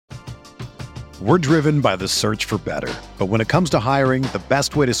We're driven by the search for better. But when it comes to hiring, the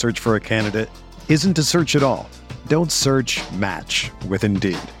best way to search for a candidate isn't to search at all. Don't search, match with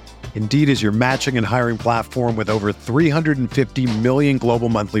Indeed. Indeed is your matching and hiring platform with over 350 million global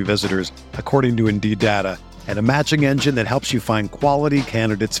monthly visitors, according to Indeed data, and a matching engine that helps you find quality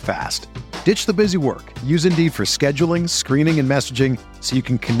candidates fast. Ditch the busy work. Use Indeed for scheduling, screening, and messaging so you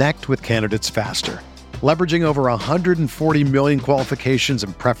can connect with candidates faster. Leveraging over 140 million qualifications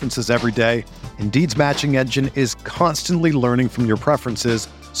and preferences every day, Indeed's matching engine is constantly learning from your preferences,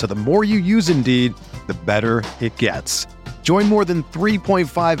 so the more you use Indeed, the better it gets. Join more than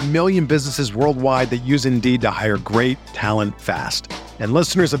 3.5 million businesses worldwide that use Indeed to hire great talent fast. And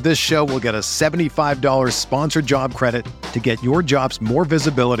listeners of this show will get a $75 sponsored job credit to get your jobs more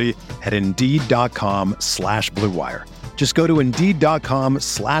visibility at Indeed.com/Blue Wire. Just go to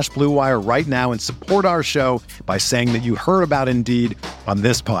Indeed.com/Blue Wire right now and support our show by saying that you heard about Indeed on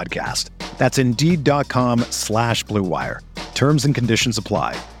this podcast. That's Indeed.com/Blue Wire. Terms and conditions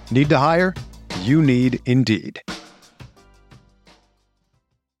apply. Need to hire? You need Indeed.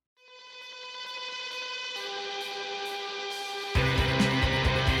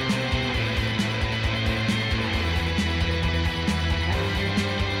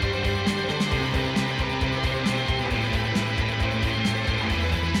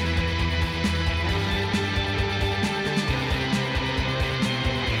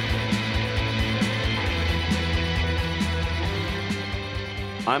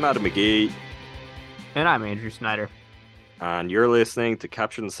 I'm Adam McGee. And I'm Andrew Snyder. And you're listening to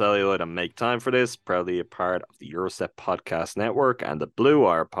Capture the Celluloid and Make Time for This, proudly a part of the Eurostep Podcast Network and the Blue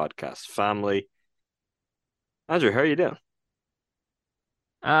Wire Podcast family. Andrew, how are you doing?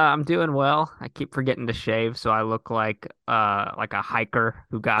 I'm doing well. I keep forgetting to shave, so I look like a hiker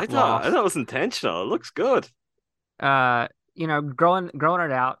who got lost. I thought it was intentional. It looks good. Growing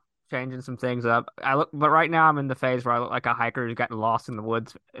it out, changing some things up. But right now I'm in the phase where I look like a hiker who's gotten lost in the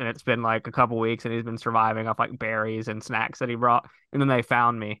woods, and it's been like a couple weeks, and he's been surviving off like berries and snacks that he brought. And then they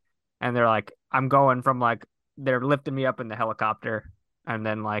found me, and they're like, I'm going from like they're lifting me up in the helicopter, and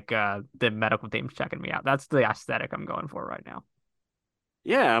then like the medical team's checking me out. That's the aesthetic I'm going for right now.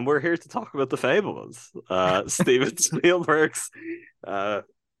 Yeah, and we're here to talk about The Fabelmans, Steven Spielberg's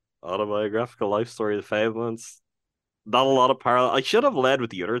autobiographical life story, The Fabelmans. Not a lot of parallel. I should have led with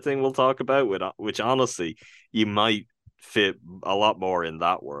the other thing we'll talk about, which honestly, you might fit a lot more in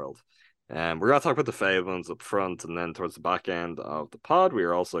that world. We're going to talk about The Fabelmans up front, and then towards the back end of the pod, we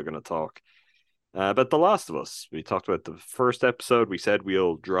are also going to talk about The Last of Us. We talked about the first episode. We said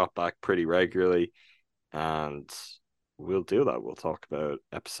we'll drop back pretty regularly, and we'll do that. We'll talk about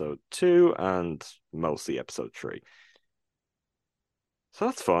episode 2 and mostly episode 3. So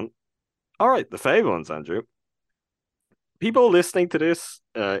that's fun. All right, The Fabelmans, Andrew. People listening to this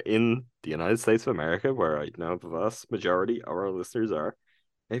in the United States of America, where I know the vast majority of our listeners are,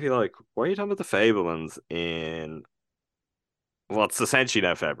 maybe like, why are you talking about The Fabelmans in what's essentially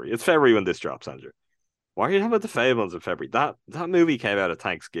now February? It's February when this drops, Andrew. Why are you talking about The Fabelmans in February? That movie came out of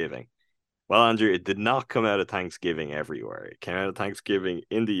Thanksgiving. Well, Andrew, it did not come out of Thanksgiving everywhere. It came out of Thanksgiving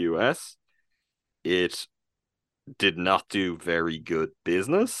in the US. It did not do very good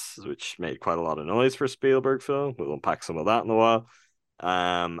business, which made quite a lot of noise for a Spielberg film. We'll unpack some of that in a while.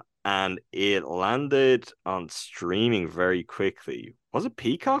 And it landed on streaming very quickly. Was it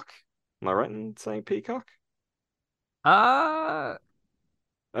Peacock? Am I right in saying Peacock? I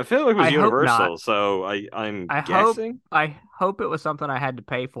feel like it was Universal, so I'm guessing. I hope it was something I had to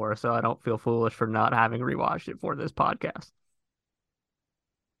pay for, so I don't feel foolish for not having rewatched it for this podcast.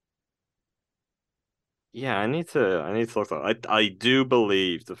 Yeah, I need to look that. I do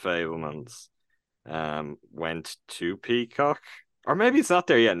believe The Fabelmans went to Peacock. Or maybe it's not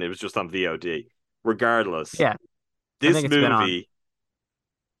there yet and it was just on VOD. Regardless, yeah, this movie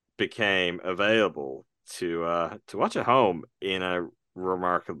became available to watch at home in a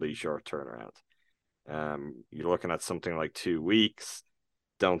remarkably short turnaround. You're looking at something like 2 weeks.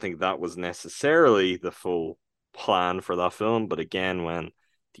 Don't think that was necessarily the full plan for that film, but again, when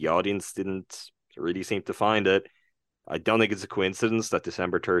the audience didn't really seem to find it, I don't think it's a coincidence that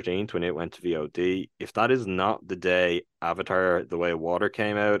December 13th, when it went to VOD, if that is not the day Avatar: The Way of Water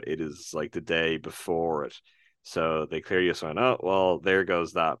came out, it is like the day before it. So they clearly just went, oh, well, there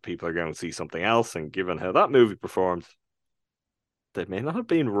goes that. People are going to see something else. And given how that movie performed, they may not have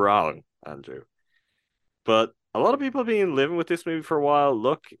been wrong, Andrew. But a lot of people have been living with this movie for a while.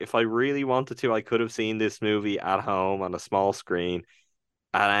 Look, if I really wanted to, I could have seen this movie at home on a small screen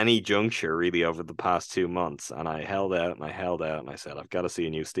at any juncture, really, over the past 2 months. And I held out and I held out and I said, I've got to see a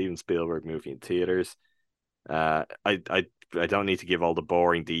new Steven Spielberg movie in theaters. I don't need to give all the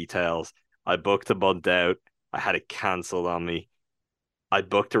boring details. I booked a month out. I had it cancelled on me. I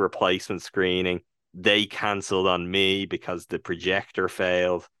booked a replacement screening. They cancelled on me because the projector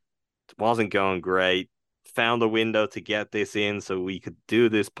failed. It wasn't going great. Found a window to get this in so we could do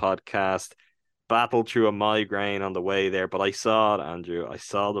this podcast. Battled through a migraine on the way there, but I saw it, Andrew. I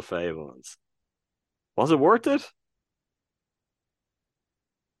saw the Fabelmans. Was it worth it?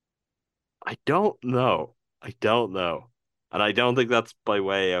 I don't know. I don't know. And I don't think that's by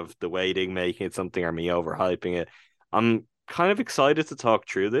way of the waiting, making it something, or me overhyping it. I'm kind of excited to talk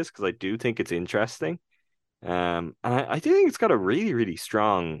through this because I do think it's interesting. And I do think it's got a really, really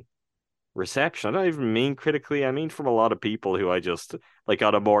strong reception. I don't even mean critically. I mean from a lot of people who I just like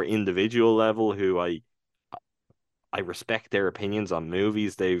on a more individual level who I respect their opinions on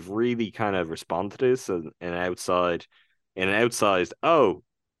movies. They've really kind of responded to this in an outsized, oh,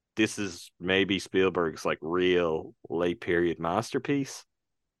 this is maybe Spielberg's like real late period masterpiece.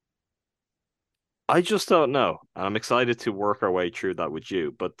 I just don't know. I'm excited to work our way through that with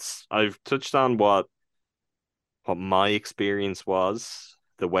you, but I've touched on what my experience was,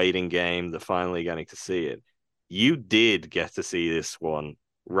 the waiting game, the finally getting to see it. You did get to see this one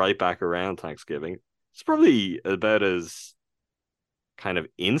right back around Thanksgiving. It's probably about as kind of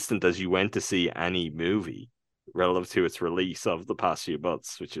instant as you went to see any movie relative to its release of the past few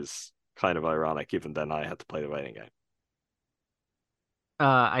months, which is kind of ironic, given then I had to play the waiting game.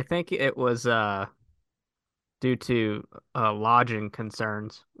 I think it was due to lodging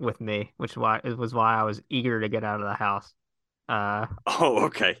concerns with me, which was why I was eager to get out of the house. Uh, Oh,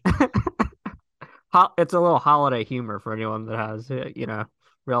 okay. it's a little holiday humor for anyone that has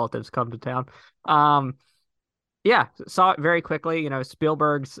relatives come to town. Um, yeah, saw it very quickly.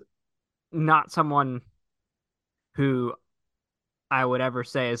 Spielberg's not someone who I would ever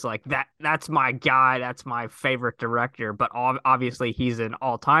say is like that's my guy, that's my favorite director, but obviously he's an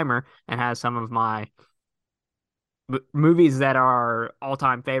all-timer and has some of my movies that are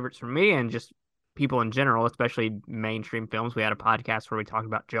all-time favorites for me and just people in general, especially mainstream films. We had a podcast where we talked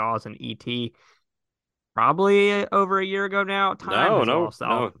about Jaws and E.T. probably over a year ago now. Time No, has no, lost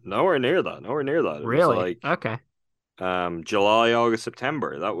all. no, nowhere near that. Nowhere near that. It was Really? like Okay. July, August,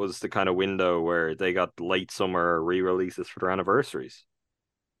 September. That was the kind of window where they got late summer re-releases for their anniversaries.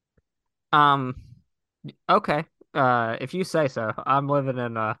 Um, okay. If you say so. I'm living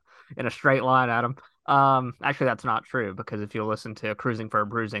in a straight line, Adam. Actually that's not true because if you listen to Cruising for a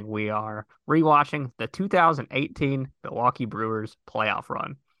Bruising, we are rewatching the 2018 Milwaukee Brewers playoff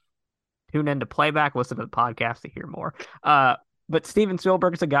run. Tune in to playback, listen to the podcast to hear more. But Steven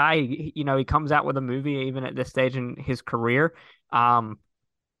Spielberg's a guy, he comes out with a movie even at this stage in his career.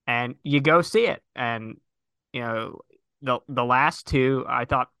 And you go see it. And, the last two, I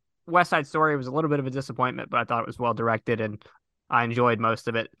thought West Side Story was a little bit of a disappointment, but I thought it was well directed and I enjoyed most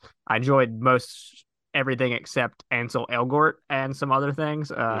of it. I enjoyed most everything except Ansel Elgort and some other things.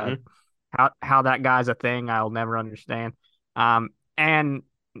 Mm-hmm. How that guy's a thing, I'll never understand. And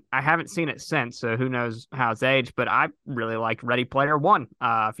I haven't seen it since, so who knows how it's aged. But I really liked Ready Player One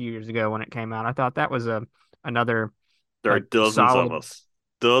a few years ago when it came out. I thought that was another There are like dozens solid.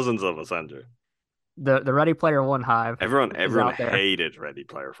 of us, Andrew. The Ready Player One hive is Everyone out there. hated Ready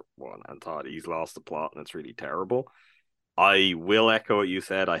Player One and thought he's lost the plot and it's really terrible. I will echo what you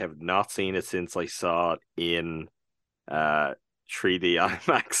said. I have not seen it since I saw it in 3D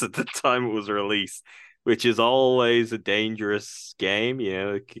IMAX at the time it was released, which is always a dangerous game.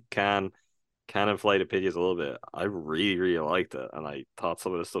 It can inflate opinions a little bit. I really, really liked it, and I thought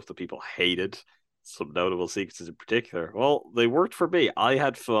some of the stuff that people hated, some notable sequences in particular, well, they worked for me. I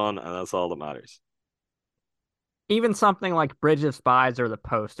had fun, and that's all that matters. Even something like Bridge of Spies or The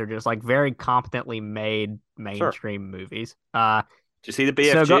Post are just like very competently made Sure. mainstream movies. Did you see the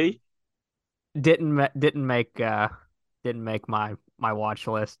So go BFG? didn't make my watch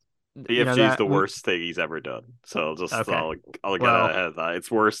list. BFG is That the worst thing he's ever done. So okay. I'll get Well, ahead of that. It's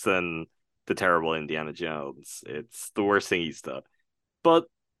worse than the terrible Indiana Jones. It's the worst thing he's done. But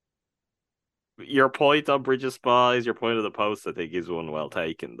your point on Bridge of Spies, your point of the Post, I think is one well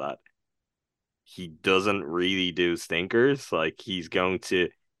taken. That he doesn't really do stinkers. Like he's going to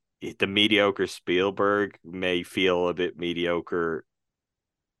the mediocre Spielberg may feel a bit mediocre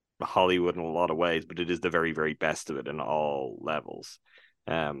Hollywood in a lot of ways, but it is the very, very best of it in all levels.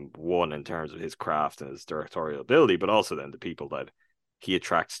 One in terms of his craft and his directorial ability, but also then the people that he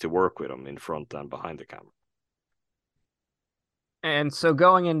attracts to work with him in front and behind the camera. and so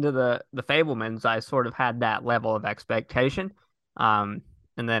going into the Fablemans, I sort of had that level of expectation.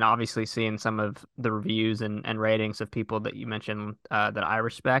 And then obviously seeing some of the reviews and ratings of people that you mentioned that I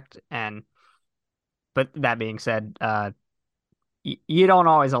respect. But that being said, you don't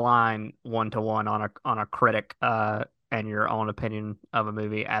always align 1-to-1 on a critic and your own opinion of a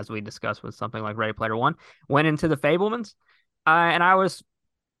movie, as we discussed with something like Ready Player One. Went into The Fablemans, and I was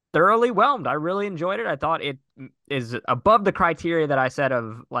thoroughly whelmed. I really enjoyed it. I thought it is above the criteria that I said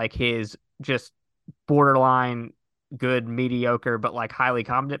of like his just borderline good, mediocre, but like highly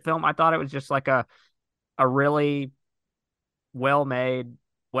competent film. I thought it was just like a really well made,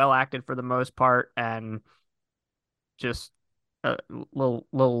 well acted for the most part, and just a little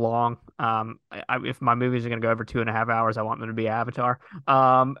long. If my movies are gonna go over 2.5 hours, I want them to be Avatar.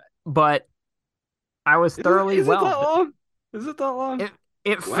 But I was thoroughly Is it that whelmed. long? Is it that long? It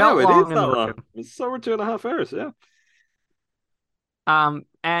it Wow, felt it is long in that the long. room. It's over 2.5 hours. Yeah.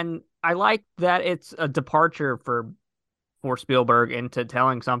 And I like that it's a departure for Spielberg into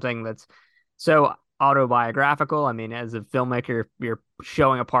telling something that's so autobiographical. I mean, as a filmmaker, you're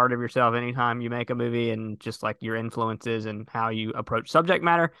showing a part of yourself anytime you make a movie and just like your influences and how you approach subject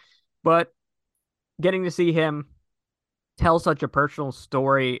matter. But getting to see him tell such a personal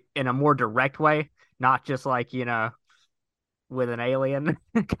story in a more direct way, not just like, with an alien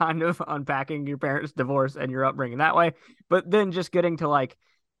kind of unpacking your parents' divorce and your upbringing that way, but then just getting to like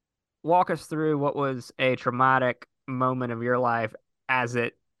walk us through what was a traumatic moment of your life as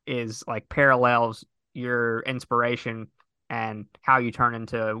it is like parallels your inspiration and how you turn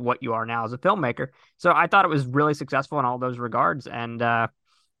into what you are now as a filmmaker. So I thought it was really successful in all those regards. And I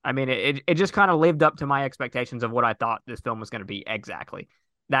mean, it just kind of lived up to my expectations of what I thought this film was going to be exactly.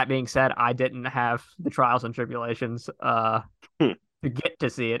 That being said, I didn't have the trials and tribulations Hmm. to get to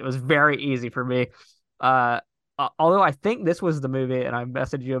see it. It was very easy for me. Uh, Although I think this was the movie, and I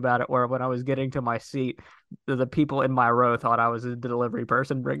messaged you about it, where when I was getting to my seat, the people in my row thought I was a delivery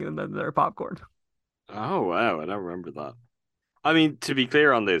person bringing them their popcorn. Oh wow, I don't remember that. I mean, to be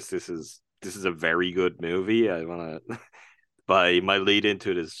clear on this, this is a very good movie. I want to, by my lead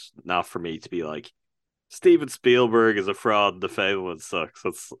into it is not for me to be like Steven Spielberg is a fraud. The Fableman sucks.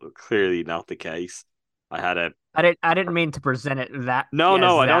 That's clearly not the case. I had a I didn't mean to present it that no,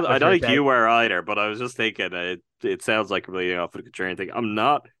 no. as I don't. that I was don't your think take. you were either. But I was just thinking it sounds like I'm really off the contrarian thing. I'm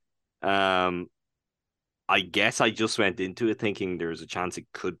not. Um, I guess I just went into it thinking there's a chance it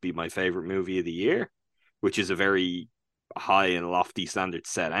could be my favorite movie of the year, which is a very high and lofty standard to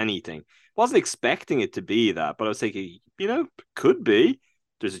set anything. Wasn't expecting it to be that, but I was thinking, could be.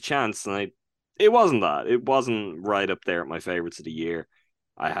 There's a chance, and it wasn't that. It wasn't right up there at my favorites of the year.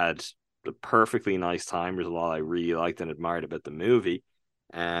 I had a perfectly nice time. There's a lot I really liked and admired about the movie.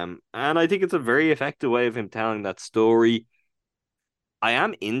 And I think it's a very effective way of him telling that story. I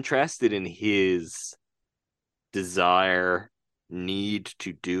am interested in his desire, need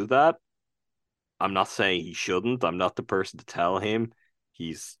to do that. I'm not saying he shouldn't. I'm not the person to tell him.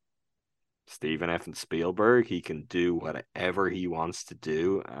 He's Steven F. and Spielberg. He can do whatever he wants to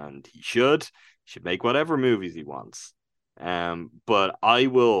do, and he should. He should make whatever movies he wants. But I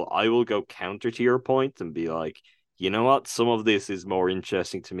will go counter to your point and be like, you know what? Some of this is more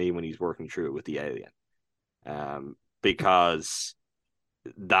interesting to me when he's working through it with the alien. Because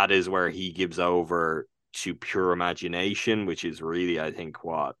that is where he gives over to pure imagination, which is really, I think,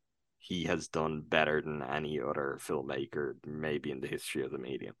 what he has done better than any other filmmaker, maybe in the history of the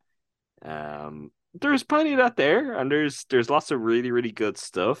medium. There's plenty of that there, and there's lots of really, really good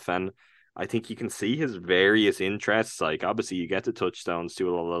stuff, and I think you can see his various interests. Like obviously, you get the touchstones to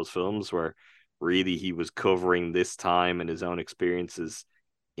a lot of those films where really he was covering this time and his own experiences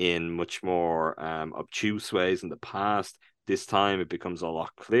in much more obtuse ways in the past. This time it becomes a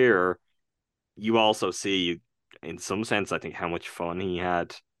lot clearer. You also see, in some sense, I think how much fun he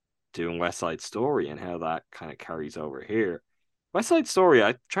had doing West Side Story and how that kind of carries over here. West Side Story,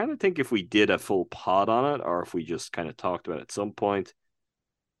 I'm trying to think if we did a full pod on it or if we just kind of talked about it at some point.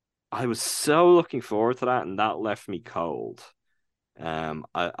 I was so looking forward to that, and that left me cold.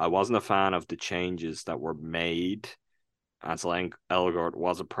 I wasn't a fan of the changes that were made. Ansel Elgort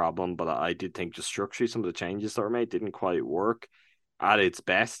was a problem, but I did think just structurally some of the changes that were made didn't quite work. At its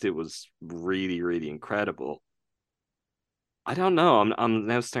best, it was really, really incredible. I don't know. I'm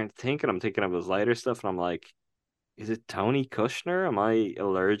now starting to think, and I'm thinking of his later stuff, and I'm like, is it Tony Kushner? Am I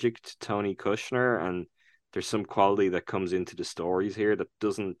allergic to Tony Kushner? And there's some quality that comes into the stories here that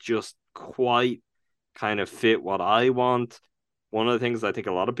doesn't just quite kind of fit what I want. One of the things I think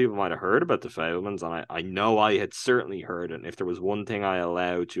a lot of people might have heard about the Fablemans, and I know I had certainly heard it, and if there was one thing I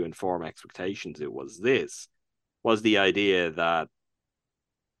allowed to inform expectations, it was this, was the idea that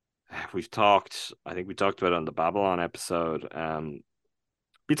I think we talked about it on the Babylon episode.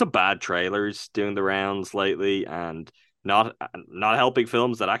 Been some bad trailers doing the rounds lately, and not helping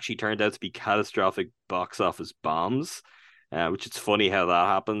films that actually turned out to be catastrophic box office bombs. which it's funny how that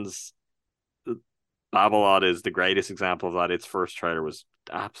happens. Babylon is the greatest example of that. Its first trailer was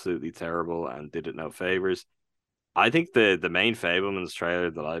absolutely terrible and did it no favors. I think the main Fablemans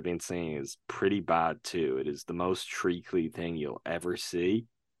trailer that I've been seeing is pretty bad too. It is the most treacly thing you'll ever see.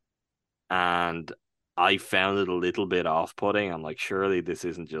 And I found it a little bit off-putting. I'm like, surely this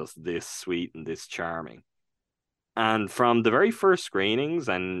isn't just this sweet and this charming. And from the very first screenings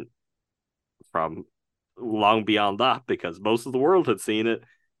and from long beyond that, because most of the world had seen it,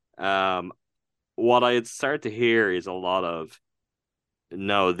 um, what I had started to hear is a lot of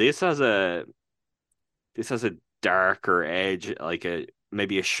no, this has a darker edge, like a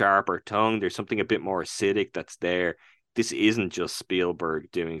maybe a sharper tongue. There's something a bit more acidic that's there. This isn't just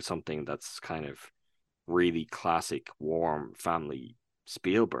Spielberg doing something that's kind of really classic, warm family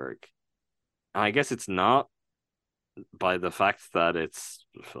Spielberg. And I guess it's not by the fact that it's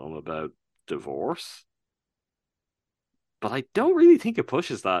a film about divorce, but I don't really think it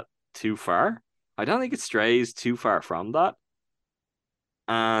pushes that too far. I don't think it strays too far from that.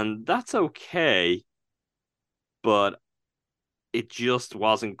 And that's okay, but it just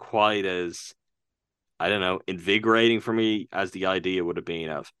wasn't quite as, I don't know, invigorating for me as the idea would have been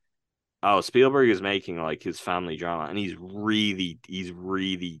of, oh, Spielberg is making like his family drama and he's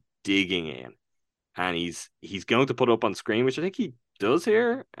really digging in. And he's going to put up on screen, which I think he does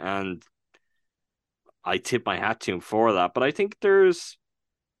here, and I tip my hat to him for that. But I think there's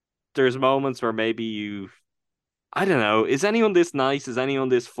moments where maybe I don't know, is anyone this nice? Is anyone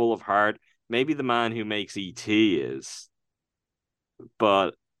this full of heart? Maybe the man who makes E.T. is,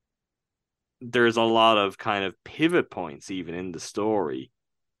 but there's a lot of kind of pivot points even in the story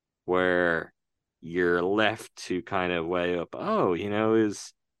where you're left to kind of weigh up, oh,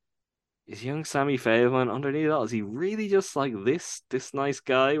 is young Sammy Fableman underneath it all? Is he really just like this nice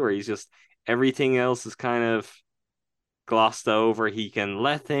guy where he's just everything else is kind of glossed over? He can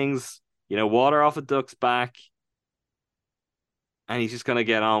let things, water off a duck's back, and he's just gonna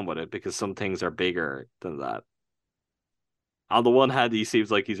get on with it because some things are bigger than that. On the one hand, he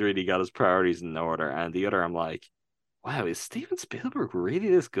seems like he's really got his priorities in order, and the other, I'm like, wow, is Steven Spielberg really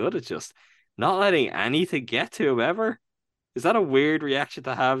this good at just not letting anything get to him ever? Is that a weird reaction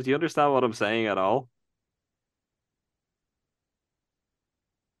to have? Do you understand what I'm saying at all?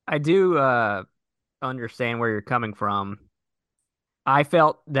 I do understand where you're coming from. I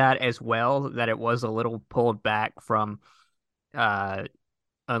felt that as well, that it was a little pulled back from uh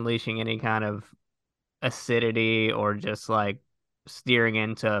unleashing any kind of acidity or just like steering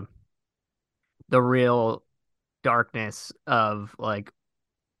into the real darkness of like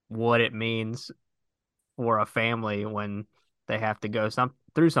what it means for a family when they have to go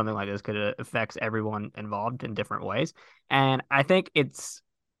through something like this because it affects everyone involved in different ways. And I think it's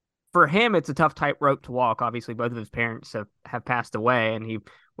for him, it's a tough tightrope to walk. Obviously, both of his parents have passed away, and he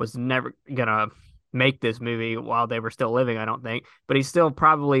was never gonna make this movie while they were still living, I don't think. But he still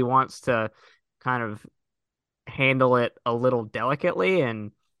probably wants to kind of handle it a little delicately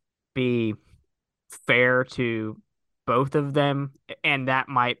and be fair to both of them, and that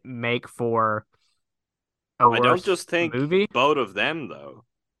might make for a I don't worse just think movie both of them though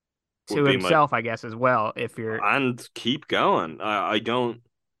would to be my himself, I guess, as well. If you're and keep going.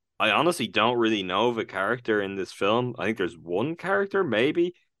 I honestly don't really know of a character in this film. I think there's one character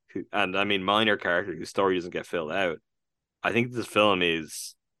maybe and I mean minor character whose story doesn't get filled out. I think this film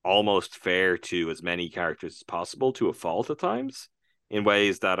is almost fair to as many characters as possible to a fault at times in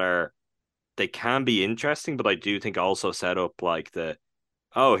ways that are they can be interesting, but I do think also set up like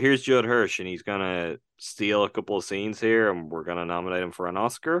oh, here's Judd Hirsch and he's gonna steal a couple of scenes here and we're gonna nominate him for an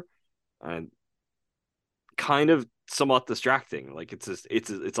Oscar. And kind of somewhat distracting. Like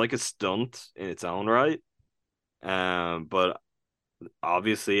it's like a stunt in its own right. But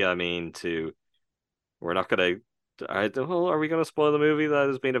obviously, I mean, we're not gonna. Well, are we gonna spoil the movie that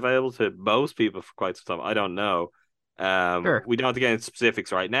has been available to most people for quite some time? I don't know. sure. We don't have to get into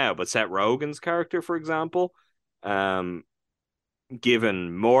specifics right now, but Seth Rogen's character, for example, um,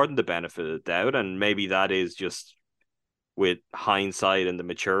 given more than the benefit of the doubt, and maybe that is just with hindsight and the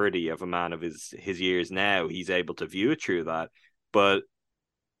maturity of a man of his years now, he's able to view it through that. But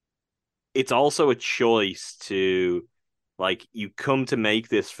it's also a choice to like you come to make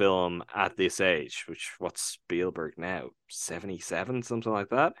this film at this age, which what's Spielberg now? 77, something like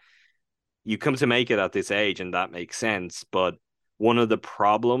that. You come to make it at this age and that makes sense. But one of the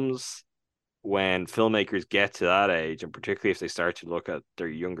problems when filmmakers get to that age, and particularly if they start to look at their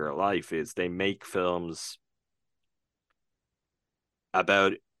younger life, is they make films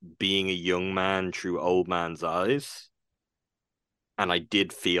about being a young man through old man's eyes. And I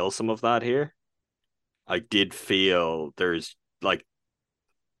did feel some of that here. I did feel there's like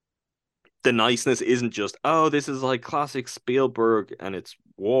the niceness isn't just, oh, this is like classic Spielberg and it's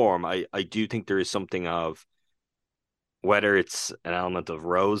warm. I do think there is something of, whether it's an element of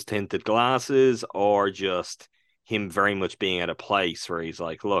rose tinted glasses or just him very much being at a place where he's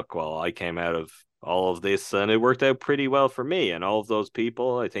like, look, well, I came out of all of this and it worked out pretty well for me. And all of those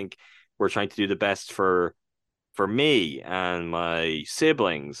people, I think, were trying to do the best for me and my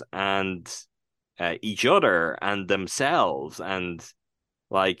siblings and each other and themselves. And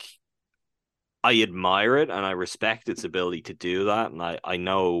like, I admire it and I respect its ability to do that. And I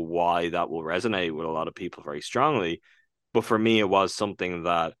know why that will resonate with a lot of people very strongly. But for me, it was something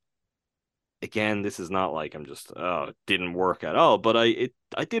that, again, this is not like I'm just, oh, it didn't work at all. But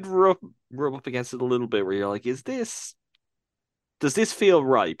I did rub up against it a little bit where you're like, does this feel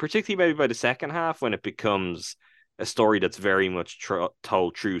right? Particularly maybe by the second half when it becomes a story that's very much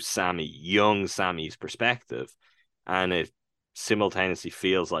told through young Sammy's perspective. And it simultaneously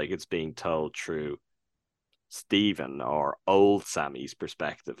feels like it's being told through Stephen or old Sammy's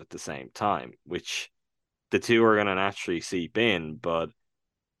perspective at the same time, which the two are going to naturally seep in, but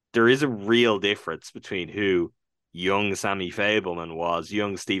there is a real difference between who young Sammy Fableman was,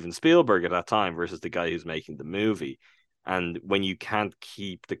 young Steven Spielberg at that time, versus the guy who's making the movie. And when you can't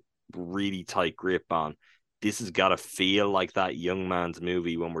keep the really tight grip on, this has got to feel like that young man's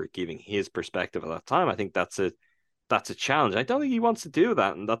movie when we're giving his perspective at that time, I think that's a challenge. I don't think he wants to do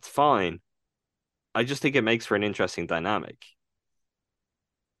that, and that's fine. I just think it makes for an interesting dynamic.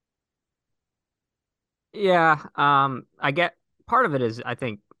 Yeah, I get part of it is I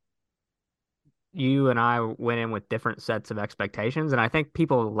think you and I went in with different sets of expectations, and I think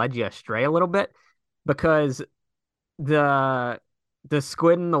people led you astray a little bit because the the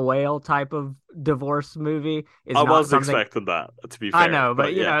Squid and the Whale type of divorce movie is I not wasn't something expecting that, to be I fair, know, but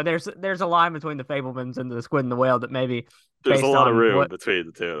but you yeah, know, there's a line between the Fablemans and the Squid and the Whale that maybe there's a based lot of on room what between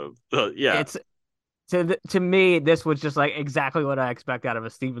the two of them. But yeah, it's to me, this was just like exactly what I expect out of a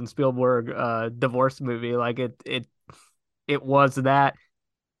Steven Spielberg divorce movie. Like it was that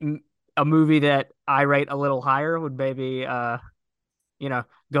a movie that I rate a little higher would maybe you know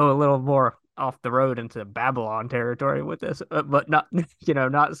go a little more off the road into Babylon territory with this, but not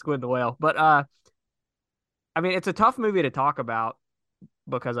not Squid and the Whale. But I mean, it's a tough movie to talk about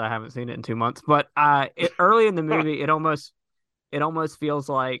because I haven't seen it in 2 months. But early in the movie, it almost feels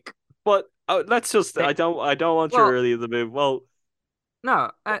like but let's just. they, I don't want you well, early in the move. Well,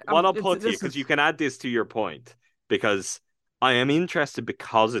 no, what I'll it's put to you, this because is you can add this to your point, because I am interested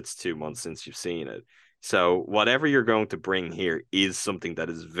because it's 2 months since you've seen it. So whatever you're going to bring here is something that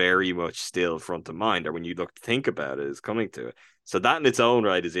is very much still front of mind, or when you look to think about it, is coming to it. So that in its own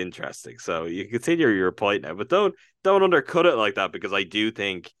right is interesting. So you consider your point now, but don't undercut it like that, because I do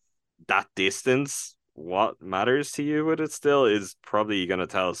think that distance, what matters to you with it still, is probably going to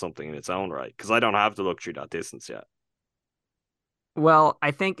tell something in its own right. Because I don't have to look through that distance yet. well,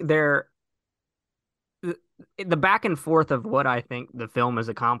 I think the back and forth of what I think the film is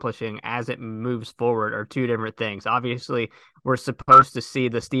accomplishing as it moves forward are two different things. Obviously, we're supposed to see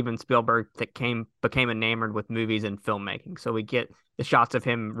the Steven Spielberg that became enamored with movies and filmmaking. So we get the shots of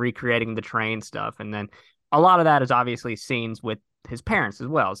him recreating the train stuff, and then a lot of that is obviously scenes with his parents as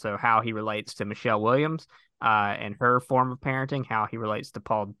well. So how he relates to Michelle Williams and her form of parenting, how he relates to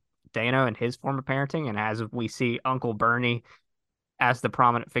Paul Dano and his form of parenting, and as we see Uncle Bernie as the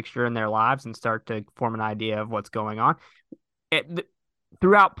prominent fixture in their lives and start to form an idea of what's going on.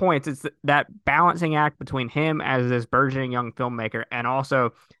 Throughout points, it's that balancing act between him as this burgeoning young filmmaker and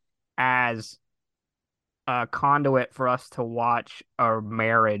also as a conduit for us to watch a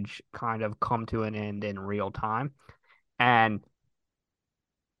marriage kind of come to an end in real time. And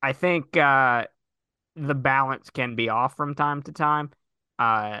I think the balance can be off from time to time.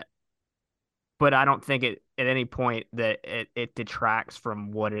 Uh, but I don't think it at any point that it detracts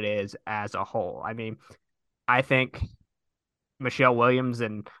from what it is as a whole. I mean, I think Michelle Williams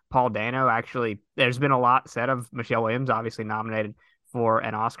and Paul Dano actually, there's been a lot said of Michelle Williams, obviously nominated for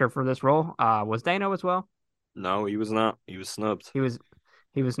an Oscar for this role. Was Dano as well? No, he was not. He was snubbed. He was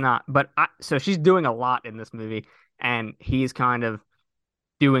not. But so she's doing a lot in this movie, and he's kind of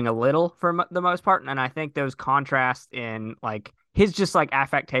doing a little for the most part. And I think those contrasts in like his just like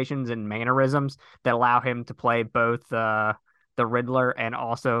affectations and mannerisms that allow him to play both the Riddler and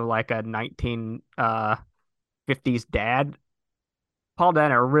also like a 1950s dad. Paul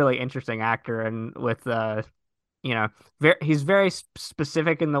Dano, a really interesting actor, and with he's very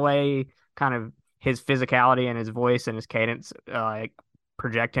specific in the way kind of his physicality and his voice and his cadence like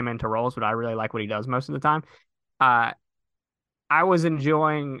project him into roles. But I really like what he does most of the time. Uh, I was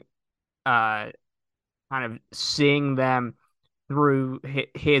enjoying uh kind of seeing them through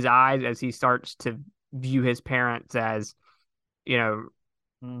his eyes as he starts to view his parents as, you know,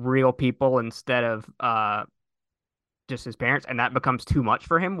 real people instead of just his parents, and that becomes too much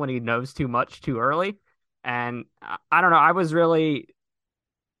for him when he knows too much too early. And I don't know, I was really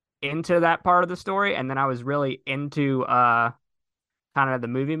into that part of the story, and then I was really into kind of the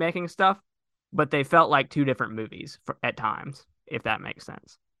movie making stuff, but they felt like two different movies at times, if that makes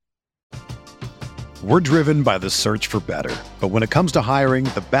sense. We're driven by the search for better, but when it comes to hiring,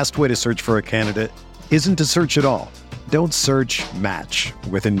 the best way to search for a candidate isn't to search at all. Don't search, match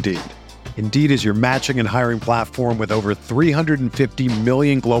with Indeed. Indeed is your matching and hiring platform with over 350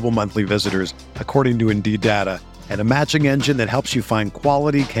 million global monthly visitors, according to Indeed data, and a matching engine that helps you find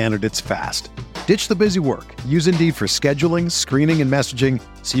quality candidates fast. Ditch the busy work. Use Indeed for scheduling, screening, and messaging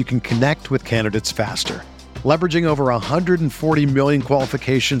so you can connect with candidates faster. Leveraging over 140 million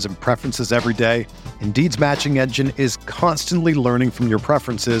qualifications and preferences every day, Indeed's matching engine is constantly learning from your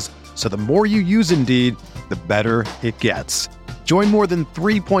preferences, so the more you use Indeed, the better it gets. Join more than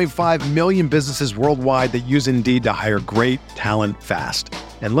 3.5 million businesses worldwide that use Indeed to hire great talent fast.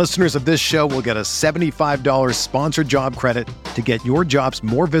 And listeners of this show will get a $75 sponsored job credit to get your jobs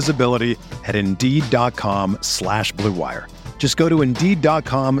more visibility at Indeed.com/Blue Wire. Just go to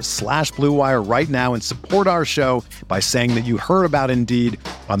Indeed.com/Blue Wire right now and support our show by saying that you heard about Indeed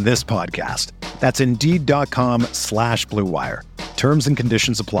on this podcast. That's Indeed.com/Blue Wire. Terms and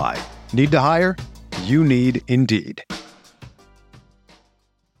conditions apply. Need to hire? You need Indeed.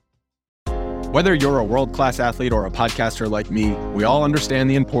 Whether you're a world-class athlete or a podcaster like me, we all understand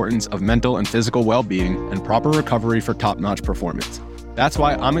the importance of mental and physical well-being and proper recovery for top-notch performance. That's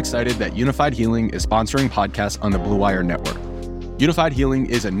why I'm excited that Unified Healing is sponsoring podcasts on the Blue Wire Network. Unified Healing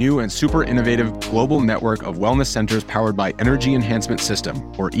is a new and super innovative global network of wellness centers powered by Energy Enhancement System,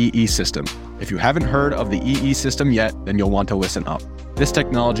 or EE System. If you haven't heard of the EE System yet, then you'll want to listen up. This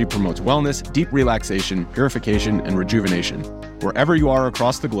technology promotes wellness, deep relaxation, purification, and rejuvenation. Wherever you are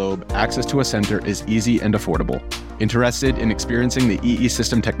across the globe, access to a center is easy and affordable. Interested in experiencing the EE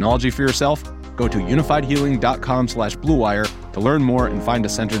System technology for yourself? Go to unifiedhealing.com/Blue Wire to learn more and find a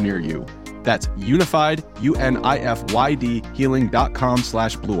center near you. That's unified, UNIFYD,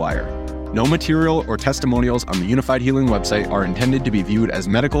 healing.com/Blue Wire. No material or testimonials on the Unified Healing website are intended to be viewed as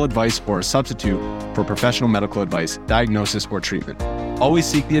medical advice or a substitute for professional medical advice, diagnosis, or treatment. Always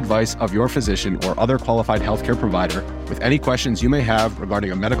seek the advice of your physician or other qualified healthcare provider with any questions you may have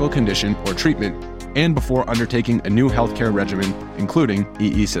regarding a medical condition or treatment and before undertaking a new healthcare regimen, including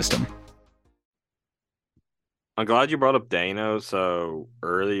EE System. I'm glad you brought up Dano so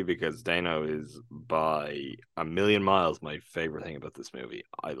early because Dano is by a million miles my favorite thing about this movie.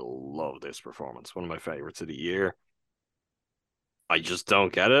 I love this performance. One of my favorites of the year. I just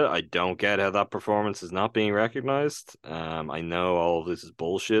don't get it. I don't get how that performance is not being recognized. I know all of this is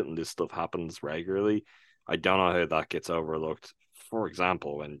bullshit and this stuff happens regularly. I don't know how that gets overlooked. For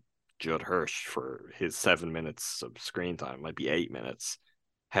example, when Judd Hirsch, for his 7 minutes of screen time, might be 8 minutes,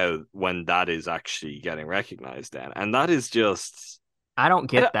 when that is actually getting recognized then. And that is just... I don't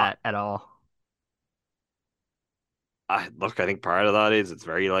get that at all. I think part of that is it's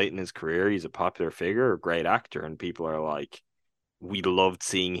very late in his career. He's a popular figure, a great actor, and people are like, we loved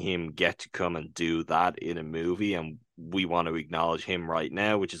seeing him get to come and do that in a movie, and we want to acknowledge him right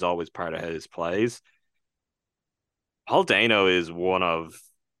now, which is always part of how his plays. Paul Dano is one of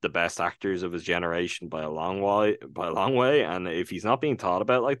the best actors of his generation by a long way. And if he's not being thought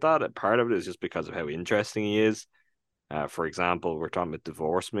about like that, part of it is just because of how interesting he is. For example, we're talking about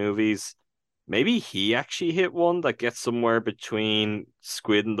divorce movies. Maybe he actually hit one that gets somewhere between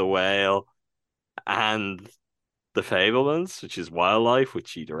Squid and the Whale and The Fabelmans, which is Wildlife,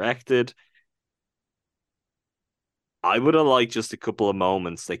 which he directed. I would have liked just a couple of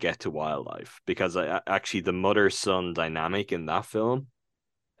moments that get to Wildlife, because actually the mother-son dynamic in that film,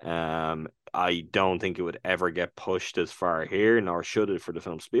 I don't think it would ever get pushed as far here, nor should it for the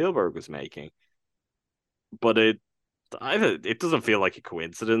film Spielberg was making. But it doesn't feel like a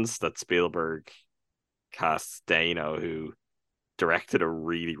coincidence that Spielberg cast Dano, who directed a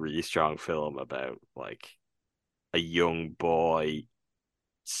really, really strong film about like a young boy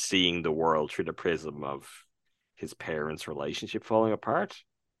seeing the world through the prism of his parents' relationship falling apart.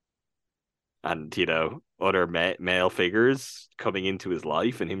 And, other male figures coming into his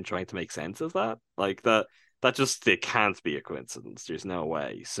life and him trying to make sense of that. Like that just, it can't be a coincidence. There's no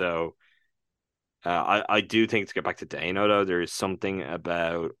way. So I do think, to get back to Dano, though, there is something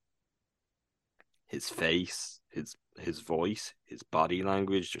about his face, his voice, his body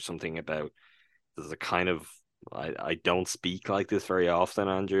language. There's a kind of I don't speak like this very often,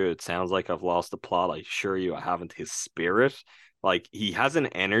 Andrew. It sounds like I've lost the plot. I assure you I haven't. His spirit, like he has an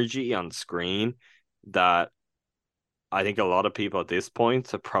energy on screen that I think a lot of people at this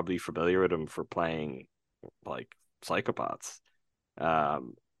point are probably familiar with him for playing like psychopaths.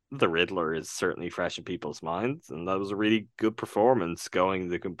 Um, the Riddler is certainly fresh in people's minds, and that was a really good performance going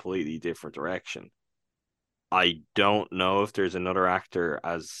the completely different direction. I don't know if there's another actor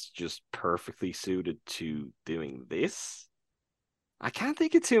as just perfectly suited to doing this. I can't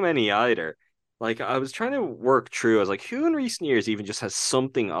think of too many either. Like I was trying to work through, I was like, who in recent years even just has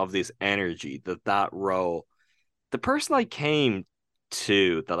something of this energy that role? The person I came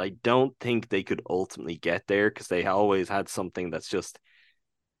to that I don't think they could ultimately get there because they always had something that's just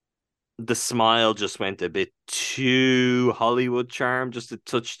the smile just went a bit too Hollywood charm, just a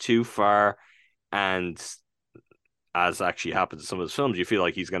touch too far, and as actually happens in some of his films, you feel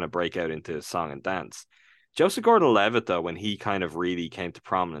like he's going to break out into song and dance. Joseph Gordon-Levitt, though, when he kind of really came to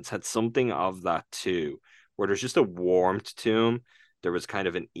prominence, had something of that too, where there's just a warmth to him. There was kind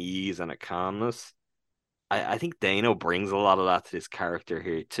of an ease and a calmness. I think Dano brings a lot of that to this character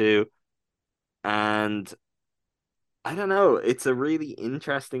here too. And I don't know, it's a really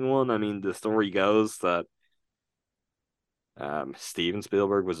interesting one. I mean, the story goes that Steven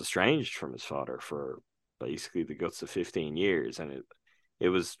Spielberg was estranged from his father for basically the guts of 15 years, and it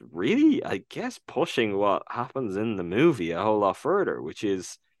was really, I guess, pushing what happens in the movie a whole lot further, which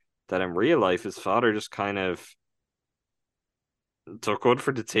is that in real life his father just kind of took one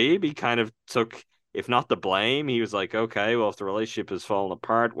for the team. He kind of took, if not the blame, he was like, okay, well, if the relationship has fallen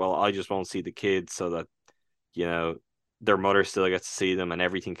apart, well, I just won't see the kids so that, you know, their mother still gets to see them and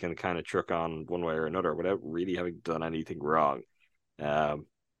everything can kind of truck on one way or another without really having done anything wrong. Um,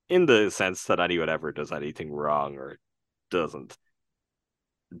 in the sense that anyone ever does anything wrong or doesn't.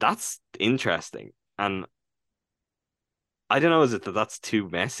 That's interesting. And I don't know, is it that that's too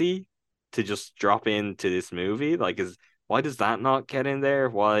messy to just drop into this movie? Like, why does that not get in there?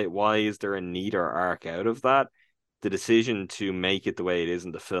 Why is there a neater arc out of that? The decision to make it the way it is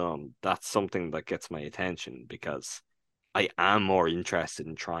in the film, that's something that gets my attention because I am more interested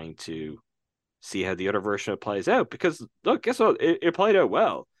in trying to see how the other version of it plays out. Because look, guess what? It played out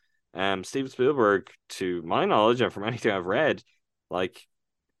well. Steven Spielberg, to my knowledge and from anything I've read, like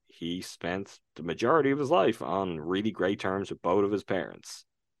he spent the majority of his life on really great terms with both of his parents.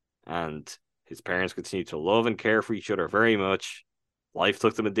 And his parents continued to love and care for each other very much. Life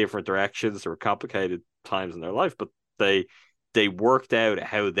took them in different directions. There were complicated times in their life, but they worked out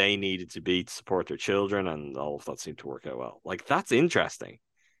how they needed to be to support their children, and all of that seemed to work out well. Like that's interesting.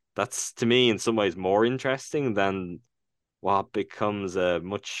 That's to me in some ways more interesting than what becomes a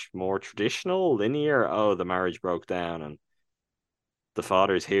much more traditional, linear, oh, the marriage broke down and the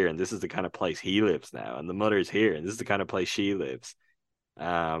father's here and this is the kind of place he lives now, and the mother's here and this is the kind of place she lives.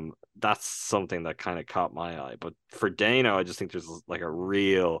 That's something that kind of caught my eye. But for Dano, I just think there's like a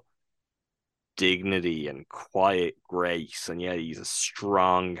real dignity and quiet grace, and yeah, he's a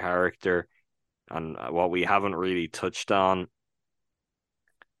strong character. And what we haven't really touched on,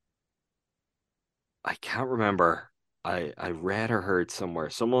 I can't remember. I read or heard somewhere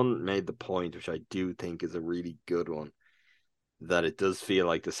someone made the point, which I do think is a really good one, that it does feel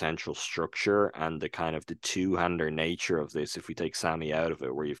like the central structure and the kind of the two-hander nature of this, if we take Sammy out of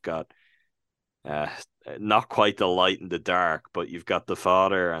it, where you've got uh not quite the light and the dark, but you've got the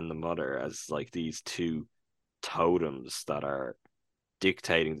father and the mother as like these two totems that are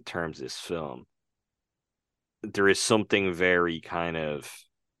dictating the terms of this film. There is something very kind of,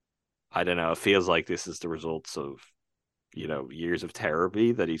 I don't know, it feels like this is the results of, years of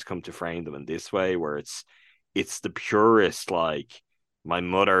therapy that he's come to frame them in this way, where it's the purest, like, my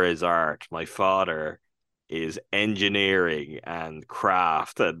mother is art, my father is engineering and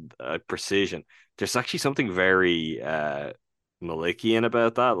craft and precision. There's actually something very Malickian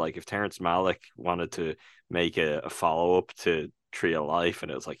about that. Like if Terrence Malick wanted to make a follow-up to Tree of Life, and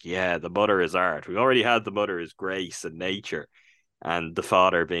it was like, yeah, the mother is art. We already had the mother is grace and nature, and the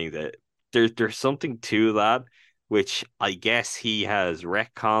father being there's something to that, which I guess he has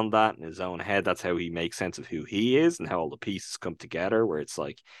retconned that in his own head. That's how he makes sense of who he is and how all the pieces come together, where it's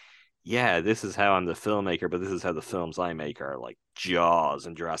like, yeah, this is how I'm the filmmaker, but this is how the films I make are, like Jaws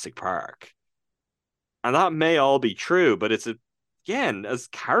and Jurassic Park. And that may all be true, but again, as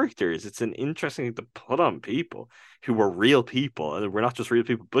characters, it's an interesting thing to put on people who were real people, and we're not just real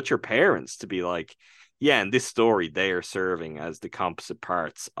people, but your parents, to be like, yeah, in this story, they are serving as the composite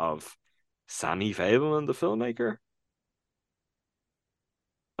parts of Sammy Fableman, the filmmaker.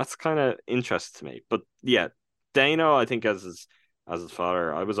 That's kind of interesting to me. But yeah, Dano, I think as his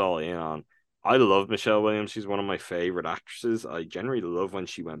father, I was all in on. I love Michelle Williams. She's one of my favorite actresses. I generally love when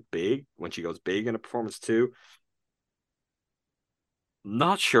she goes big in a performance too.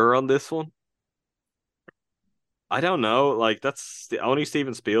 Not sure on this one. I don't know. Like, that's the only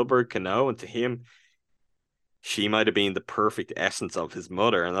Steven Spielberg can know, and to him, she might have been the perfect essence of his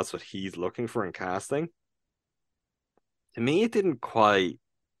mother, and that's what he's looking for in casting. To me, it didn't quite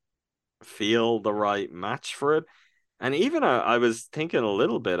feel the right match for it. And even I was thinking a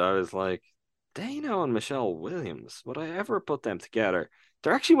little bit, I was like, Dano and Michelle Williams, would I ever put them together?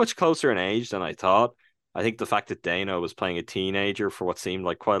 They're actually much closer in age than I thought. I think the fact that Dano was playing a teenager for what seemed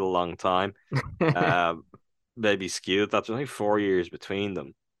like quite a long time, uh, maybe skewed. That's only 4 years between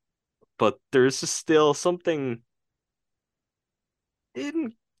them. But there's just still something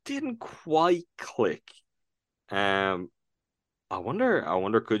didn't didn't quite click. Um, I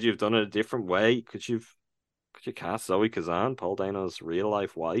wonder, could you have done it a different way? Could you cast Zoe Kazan, Paul Dano's real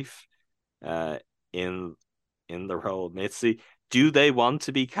life wife, uh, in the role of Mitzi? Do they want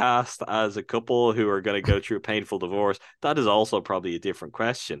to be cast as a couple who are going to go through a painful divorce? That is also probably a different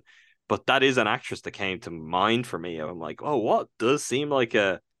question. But that is an actress that came to mind for me. I'm like, oh, what does seem like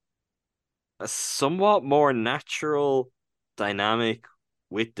a somewhat more natural dynamic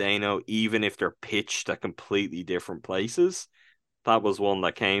with Dano, even if they're pitched at completely different places. That was one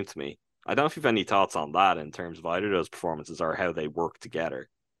that came to me. I don't know if you've any thoughts on that in terms of either of those performances or how they work together.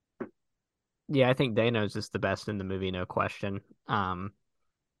 Yeah, I think Dano's just the best in the movie, no question.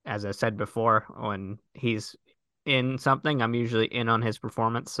 As I said before, when he's in something, I'm usually in on his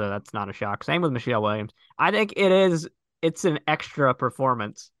performance, so that's not a shock. Same with Michelle Williams. I think it's an extra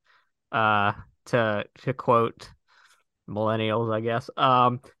performance, uh, to quote millennials, I guess.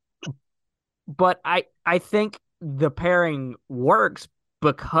 But I think the pairing works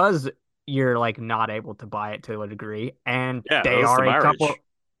because you're like not able to buy it to a degree, and Yeah, they that's the are a couple. marriage.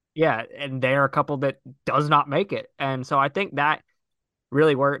 Yeah, and they're a couple that does not make it, and so I think that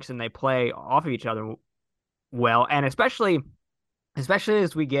really works, and they play off of each other well, and especially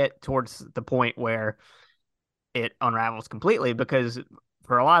as we get towards the point where it unravels completely, because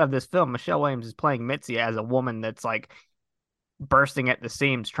for a lot of this film, Michelle Williams is playing Mitzi as a woman that's like bursting at the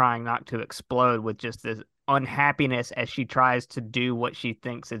seams, trying not to explode with just this unhappiness as she tries to do what she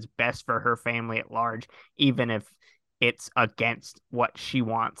thinks is best for her family at large, even if it's against what she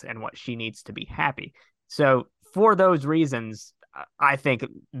wants and what she needs to be happy. So, for those reasons, I think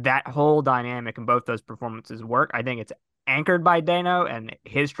that whole dynamic and both those performances work. I think it's anchored by Dano, and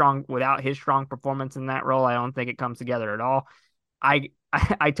without his strong performance in that role, I don't think it comes together at all. I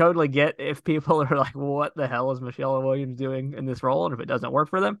totally get if people are like, well, what the hell is Michelle Williams doing in this role, and if it doesn't work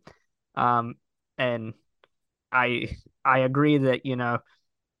for them. And I I agree that,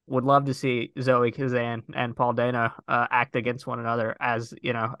 would love to see Zoe Kazan and Paul Dano act against one another as,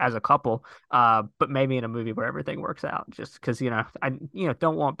 as a couple, but maybe in a movie where everything works out, just because, I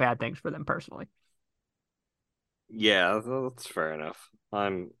don't want bad things for them personally. Yeah, that's fair enough.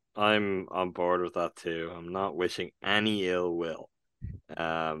 I'm on board with that too. I'm not wishing any ill will.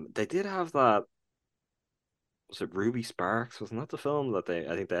 They did have that. Was it Ruby Sparks? Wasn't that the film that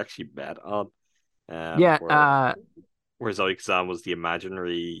I think they actually bet on? Yeah, Where Zoe Kazan was the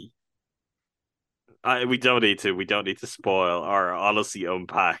imaginary. We don't need to spoil or honestly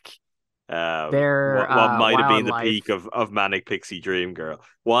unpack their what might have been the peak wildlife, of Manic Pixie Dream Girl.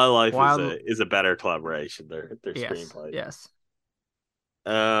 Wildlife wild, is a better collaboration. Their yes, screenplay. yes.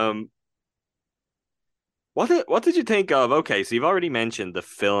 Um, what did you think of? Okay, so you've already mentioned the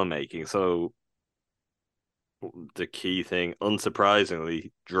filmmaking. So the key thing,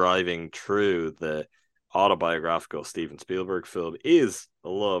 unsurprisingly, driving through the autobiographical Steven Spielberg film is the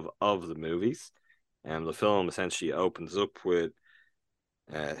love of the movies. And the film essentially opens up with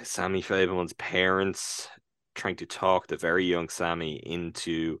Sammy Fabelman's parents trying to talk the very young Sammy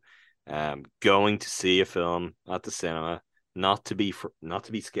into going to see a film at the cinema, not to be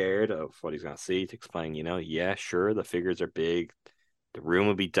scared of what he's going to see, to explain, yeah, sure, the figures are big, the room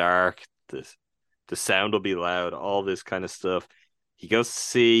will be dark, the sound will be loud, all this kind of stuff. He goes to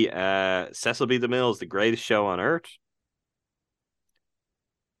see Cecil B. DeMille's The Greatest Show on Earth.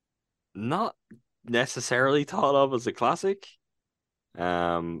 Not necessarily thought of as a classic.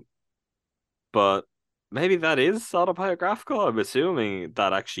 Um, but maybe that is autobiographical. I'm assuming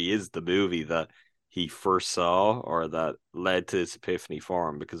that actually is the movie that he first saw or that led to his epiphany for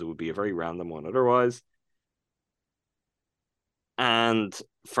him, because it would be a very random one otherwise. And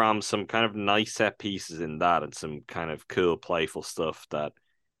from some kind of nice set pieces in that and some kind of cool, playful stuff that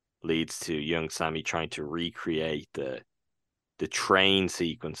leads to young Sammy trying to recreate the train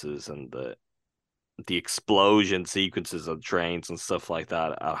sequences and the the explosion sequences of trains and stuff like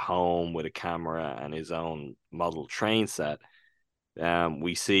that at home with a camera and his own model train set.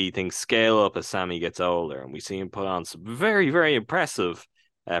 We see things scale up as Sammy gets older, and we see him put on some very, very impressive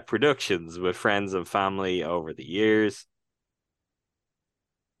productions with friends and family over the years.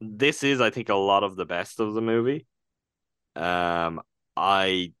 This is, I think, a lot of the best of the movie.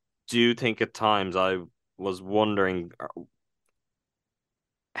 I do think at times I was wondering,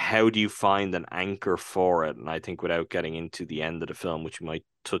 how do you find an anchor for it? And I think without getting into the end of the film, which we might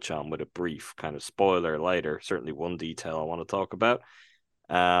touch on with a brief kind of spoiler later, certainly one detail I want to talk about.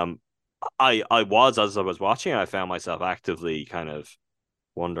 I was, as I was watching, I found myself actively kind of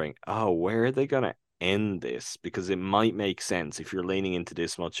wondering, oh, where are they going to end this? Because it might make sense if you're leaning into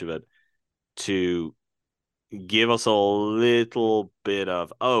this much of it to give us a little bit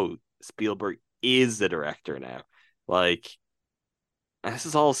of, oh, Spielberg is the director now. Like, this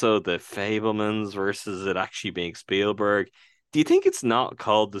is also the Fabelmans versus it actually being Spielberg. Do you think it's not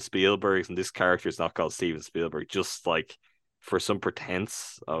called the Spielbergs and this character is not called Steven Spielberg just like for some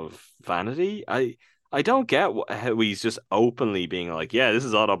pretense of vanity? I don't get how he's just openly being like, yeah, this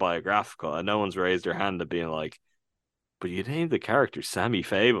is autobiographical, and no one's raised their hand to being like, but you named the character Sammy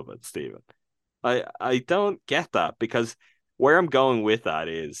Fabelman, Steven. I don't get that, because where I'm going with that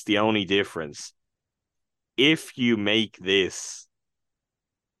is the only difference. If you make this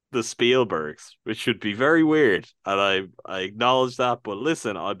the Spielbergs, which should be very weird, and I acknowledge that, but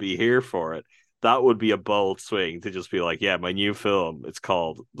listen, I'd be here for it. That would be a bold swing to just be like, yeah, my new film, it's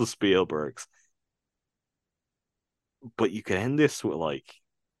called The Spielbergs. But you could end this with like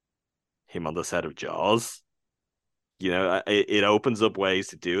him on the set of Jaws. You know, it opens up ways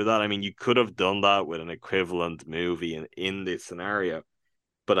to do that. I mean, you could have done that with an equivalent movie in this scenario.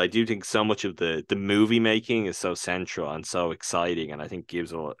 But I do think so much of the movie making is so central and so exciting, and I think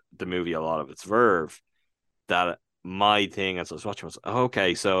gives the movie a lot of its verve, that my thing as I was watching was,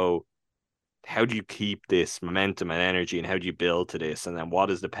 okay, so how do you keep this momentum and energy, and how do you build to this? And then what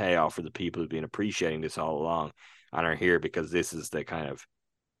is the payoff for the people who've been appreciating this all along and are here because this is the kind of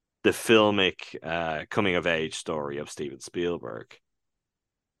the filmic coming of age story of Steven Spielberg.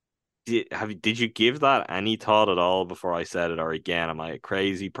 Did you give that any thought at all before I said it, or again, am I a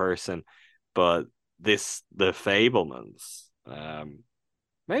crazy person? But the Fabelmans,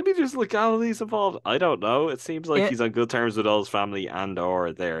 maybe there's legalities involved. I don't know. It seems like he's on good terms with all his family, and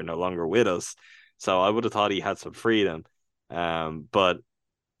or they're no longer with us. So I would have thought he had some freedom. But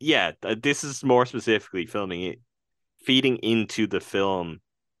yeah, this is more specifically feeding into the film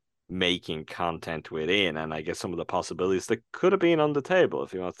making content within, and I guess some of the possibilities that could have been on the table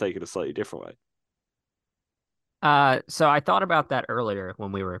if you want to take it a slightly different way. So I thought about that earlier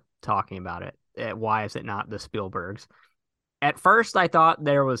when we were talking about it. Why is it not the Spielbergs? At first, I thought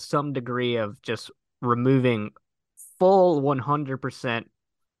there was some degree of just removing full 100%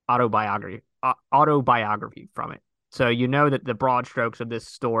 autobiography from it. So you know that the broad strokes of this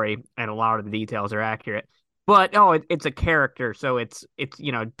story and a lot of the details are accurate. But it's a character, so it's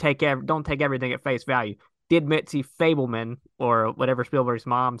don't take everything at face value. Did Mitzi Fabelman, or whatever Spielberg's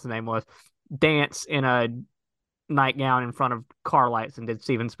mom's name was, dance in a nightgown in front of car lights, and did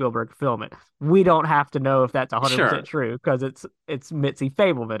Steven Spielberg film it? We don't have to know if that's 100% true, because it's Mitzi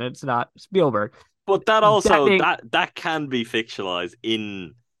Fabelman, it's not Spielberg. But that also that can be fictionalized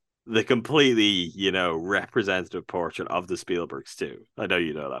in the completely representative portrait of the Spielbergs too. I know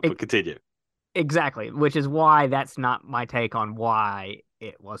you know that, but continue. Exactly, which is why that's not my take on why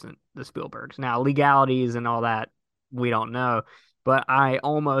it wasn't the Spielbergs. Now, legalities and all that, we don't know, but I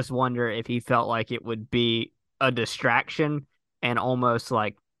almost wonder if he felt like it would be a distraction and almost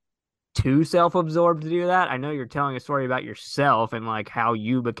like too self-absorbed to do that. I know you're telling a story about yourself and like how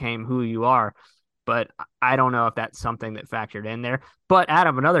you became who you are, but I don't know if that's something that factored in there. But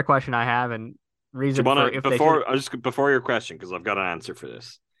Adam, another question I have, and reason before your question, because I've got an answer for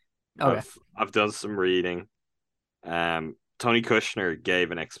this. Okay. I've done some reading. Tony Kushner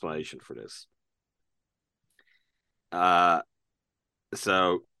gave an explanation for this.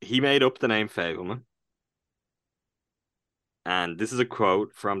 So he made up the name Fabelman. And this is a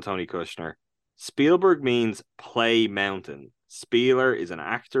quote from Tony Kushner. Spielberg means play mountain. Spieler is an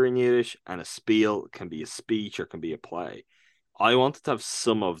actor in Yiddish, and a spiel can be a speech or can be a play. I wanted to have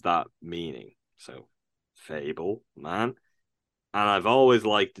some of that meaning. So, fable, man. And I've always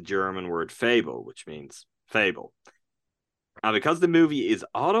liked the German word fable, which means fable. And because the movie is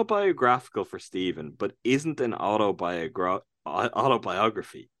autobiographical for Steven, but isn't an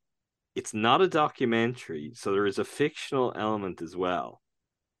autobiography, it's not a documentary, so there is a fictional element as well.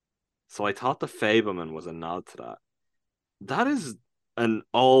 So I thought the Fabelman was a nod to that. That is an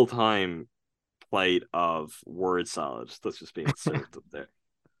all-time plate of word salad that's just being served up there.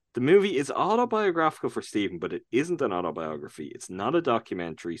 The movie is autobiographical for Stephen, but it isn't an autobiography. It's not a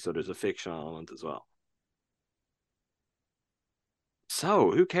documentary, so there's a fictional element as well.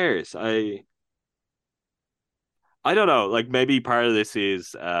 So who cares? I don't know. Like maybe part of this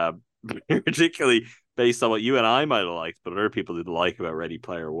is particularly based on what you and I might have liked, but other people didn't like about Ready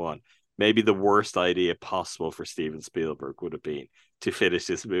Player One. Maybe the worst idea possible for Steven Spielberg would have been to finish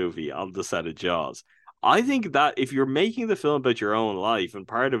this movie on the set of Jaws. I think that if you're making the film about your own life, and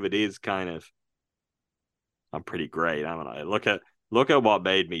part of it is kind of, I'm pretty great, haven't I? Look at what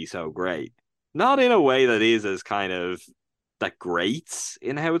made me so great. Not in a way that is as kind of that great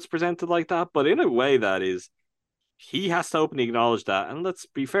in how it's presented like that, but in a way that is, he has to openly acknowledge that. And let's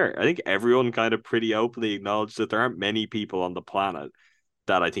be fair, I think everyone kind of pretty openly acknowledged that there aren't many people on the planet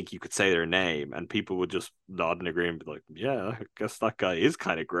that I think you could say their name and people would just nod in agreement and be like, yeah, I guess that guy is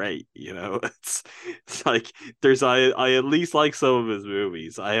kind of great. You know, it's like I at least like some of his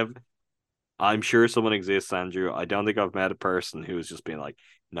movies. I'm sure someone exists, Andrew. I don't think I've met a person who's just been like,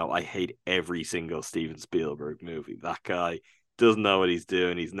 no, I hate every single Steven Spielberg movie. That guy doesn't know what he's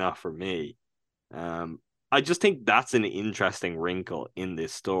doing. He's not for me. I just think that's an interesting wrinkle in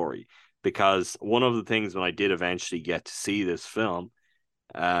this story, because one of the things when I did eventually get to see this film,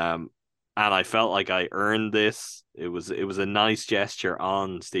 and I felt like I earned this. It was a nice gesture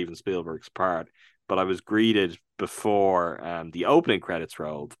on Steven Spielberg's part, but I was greeted before the opening credits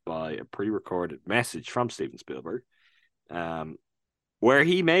rolled by a pre-recorded message from Steven Spielberg, where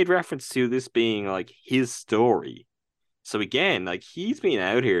he made reference to this being like his story. So again, like he's been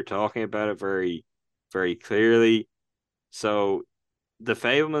out here talking about it very, very clearly. So The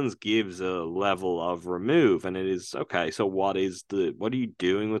Fabelmans gives a level of remove, and it is okay. So what are you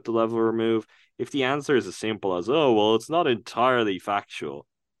doing with the level of remove? If the answer is as simple as, oh, well, it's not entirely factual,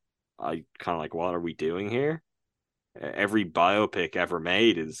 I kind of like, what are we doing here? Every biopic ever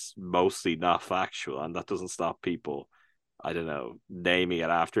made is mostly not factual, and that doesn't stop people, I don't know, naming it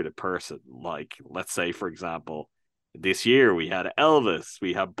after the person. Like, let's say, for example, this year we had Elvis,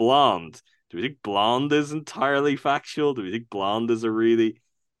 we had Blonde. Do we think Blonde is entirely factual? Do we think Blonde is a really,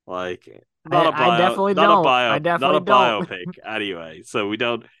 like, I definitely don't. I definitely don't. biopic anyway? So we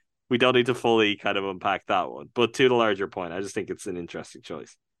don't need to fully kind of unpack that one. But to the larger point, I just think it's an interesting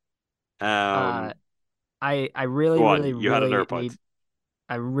choice. I really, really, you had another point. need.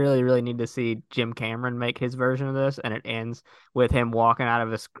 I really, really need to see Jim Cameron make his version of this, and it ends with him walking out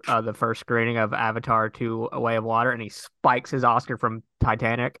of the first screening of Avatar 2: A Way of Water, and he spikes his Oscar from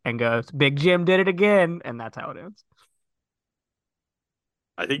Titanic and goes, "Big Jim did it again," and that's how it ends.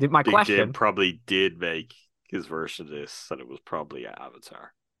 I think Big Jim probably did make his version of this, and it was probably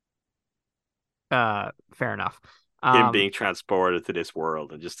Avatar. Fair enough. Him being transported to this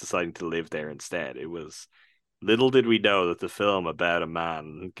world and just deciding to live there instead. It was. Little did we know that the film about a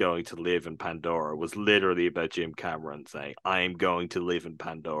man going to live in Pandora was literally about Jim Cameron saying, I am going to live in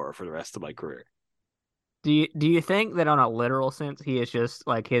Pandora for the rest of my career. Do you think that on a literal sense, he is just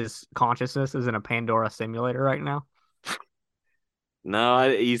like his consciousness is in a Pandora simulator right now?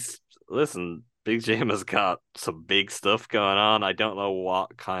 No, listen, Big Jim has got some big stuff going on. I don't know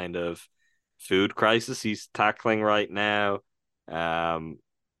what kind of food crisis he's tackling right now.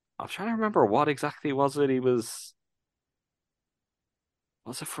 I'm trying to remember what exactly was it. Was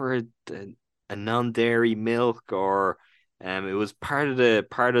it for a non-dairy milk, or it was part of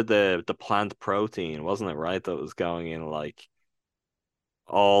the plant protein, wasn't it? Right, that was going in like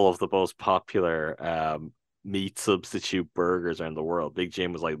all of the most popular meat substitute burgers around the world. Big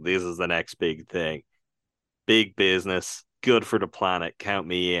Jim was like, this is the next big thing, big business, good for the planet, count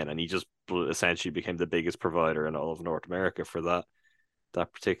me in, and he just essentially became the biggest provider in all of North America for that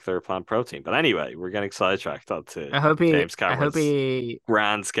particular plant protein. But anyway, we're getting sidetracked onto James Cameron's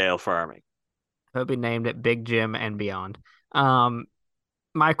grand scale farming. I hope he named it Big Jim and beyond.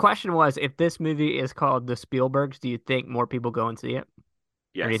 My question was, if this movie is called The Spielbergs, do you think more people go and see it?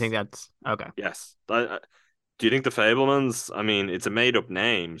 Yes. Or do you think that's okay? Yes. Do you think The Fabelmans? I mean, it's a made up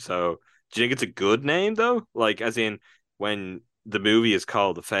name, so do you think it's a good name though? Like, as in, when the movie is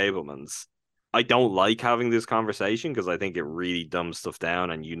called The Fabelmans, I don't like having this conversation because I think it really dumbs stuff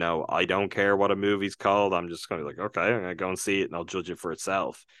down. And, I don't care what a movie's called. I'm just going to be like, okay, I'm going to go and see it and I'll judge it for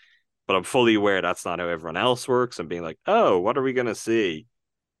itself. But I'm fully aware that's not how everyone else works. And being like, oh, what are we going to see?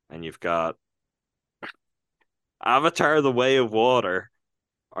 And you've got Avatar: The Way of Water,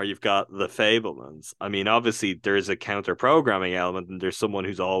 or you've got The Fabelmans. I mean, obviously, there's a counter programming element and there's someone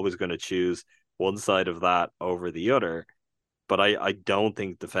who's always going to choose one side of that over the other. But I don't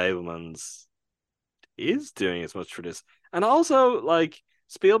think The Fabelmans is doing as much for this. And also, like,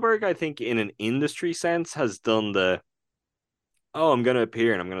 Spielberg, I think, in an industry sense, has done the, oh, I'm going to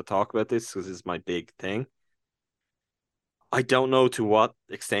appear and I'm going to talk about this because this is my big thing. I don't know to what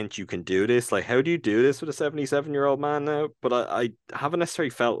extent you can do this. Like, how do you do this with a 77-year-old man now? But I haven't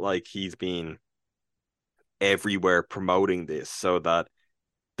necessarily felt like he's been everywhere promoting this so that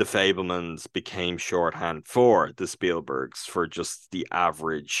the Fablemans became shorthand for the Spielbergs for just the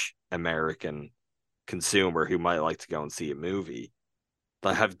average American consumer who might like to go and see a movie.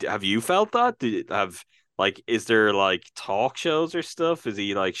 Like, have you felt that? Is there like talk shows or stuff? Is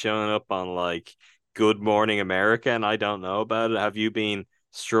he like showing up on like Good Morning America and I don't know about it? Have you been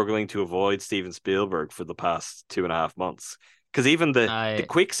struggling to avoid Steven Spielberg for the past 2.5 months? Because even the I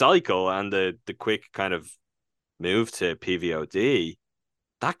quick cycle and the quick kind of move to PVOD,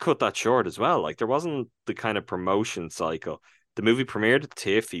 that cut that short as well. Like there wasn't the kind of promotion cycle. The movie premiered at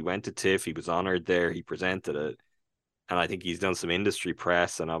TIFF. He went to TIFF. He was honored there. He presented it. And I think he's done some industry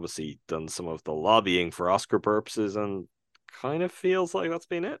press and obviously done some of the lobbying for Oscar purposes and kind of feels like that's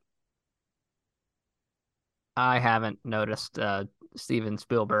been it. I haven't noticed Steven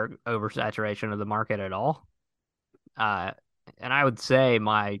Spielberg oversaturation of the market at all. Uh, and I would say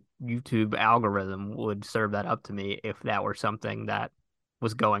my YouTube algorithm would serve that up to me if that were something that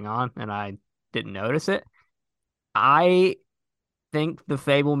was going on and I didn't notice it. I think The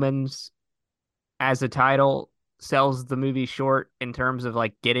Fablemans as a title sells the movie short in terms of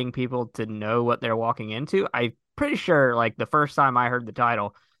like getting people to know what they're walking into. I'm pretty sure like the first time I heard the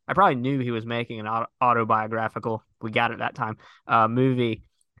title, I probably knew he was making an autobiographical. We got it that time. Movie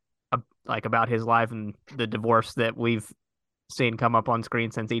like about his life and the divorce that we've seen come up on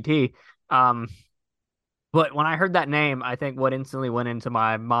screen since ET. Um, but when I heard that name, I think what instantly went into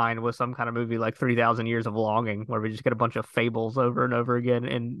my mind was some kind of movie like 3,000 Years of Longing, where we just get a bunch of fables over and over again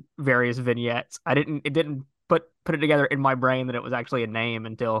in various vignettes. It didn't put it together in my brain that it was actually a name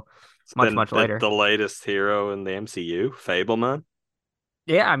until It's much, been much later. the latest hero in the MCU, Fableman.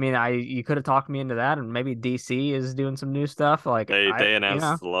 Yeah, I mean, you could have talked me into that, and maybe DC is doing some new stuff. Like They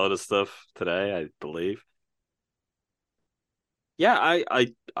announced a lot of stuff today, I believe. Yeah,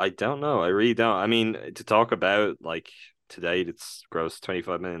 I don't know. I really don't. I mean, to talk about like to date, it's grossed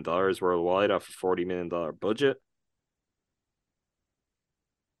 $25 million worldwide off a $40 million budget.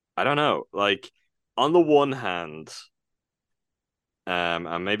 I don't know. Like on the one hand,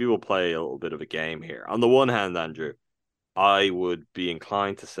 and maybe we'll play a little bit of a game here. On the one hand, Andrew, I would be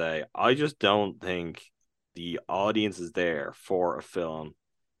inclined to say I just don't think the audience is there for a film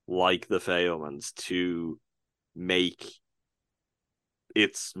like The Fabelmans to make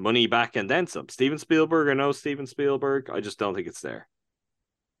its money back and then some. Steven Spielberg or no Steven Spielberg, I just don't think it's there.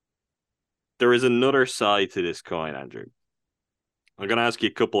 There is another side to this coin, Andrew. I'm going to ask you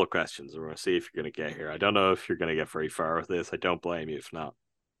a couple of questions. We're going to see if you're going to get here. I don't know if you're going to get very far with this. I don't blame you if not.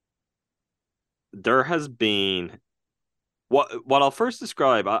 There has been what I'll first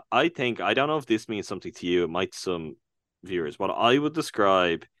describe. I think I don't know if this means something to you. It might to some viewers. What I would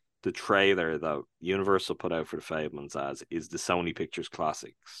describe the trailer that Universal put out for the Fablemans as is the Sony Pictures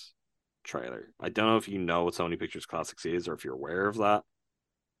Classics trailer. I don't know if you know what Sony Pictures Classics is or if you're aware of that.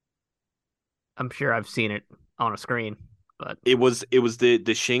 I'm sure I've seen it on a screen, but It was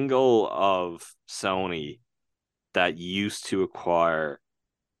the shingle of Sony that used to acquire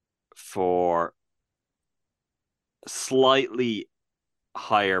for slightly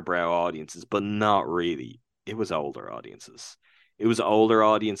higher brow audiences, but not really. It was older audiences. It was older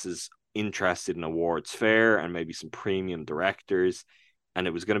audiences interested in awards fair and maybe some premium directors. And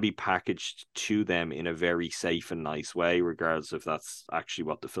it was going to be packaged to them in a very safe and nice way, regardless if that's actually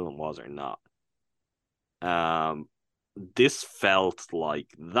what the film was or not. This felt like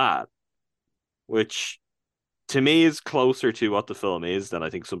that, which to me is closer to what the film is than I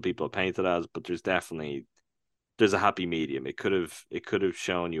think some people have painted as, but there's a happy medium. It could have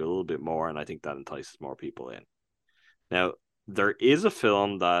shown you a little bit more, and I think that entices more people in. Now, there is a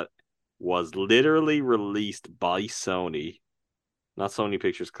film that was literally released by Sony, not Sony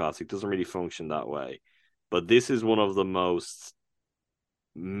Pictures Classic, doesn't really function that way. But this is one of the most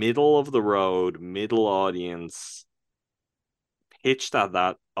middle of the road, middle audience, pitched at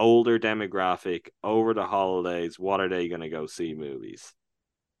that older demographic over the holidays. What are they going to go see movies?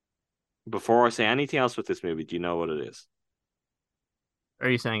 Before I say anything else with this movie, do you know what it is? are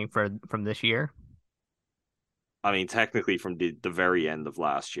you saying from this year? I mean, technically from the very end of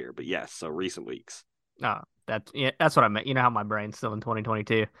last year, but yes, so recent weeks. Oh, that's what I meant. You know how my brain's still in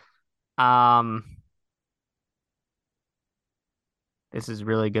 2022. Um, this is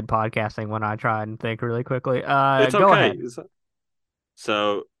really good podcasting when I try and think really quickly. It's Go okay. ahead.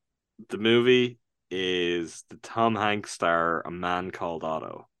 So the movie is the Tom Hanks star A Man Called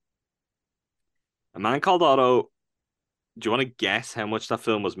Otto. A Man Called Otto. Do you want to guess how much that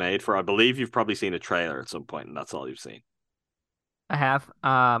film was made for? I believe you've probably seen a trailer at some point, and that's all you've seen. I have.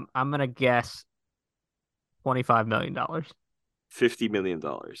 I'm gonna guess $25 million. $50 million.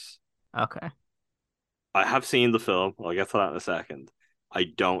 Okay. I have seen the film. I'll get to that in a second. I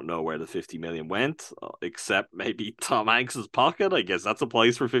don't know where the 50 million went, except maybe Tom Hanks's pocket. I guess that's a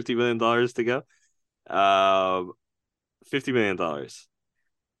place for $50 million to go. $50 million.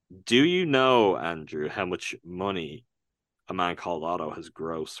 Do you know, Andrew, how much money A Man Called Otto has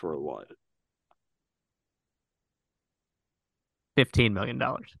grossed worldwide? $15 million.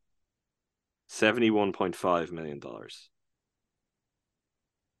 $71.5 million.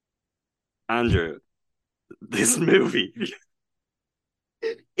 Andrew, this movie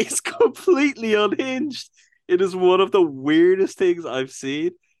is completely unhinged. It is one of the weirdest things I've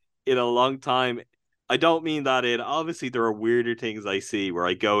seen in a long time. I don't mean that in, obviously there are weirder things I see where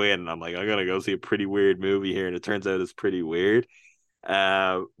I go in and I'm like, I'm gonna go see a pretty weird movie here, and it turns out it's pretty weird.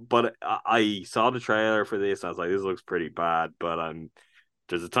 But I saw the trailer for this and I was like, this looks pretty bad, but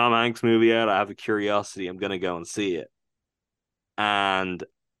there's a Tom Hanks movie out. I have a curiosity. I'm gonna go and see it. And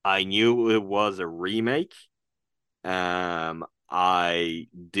I knew it was a remake. I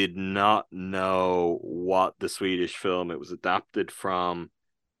did not know what the Swedish film it was adapted from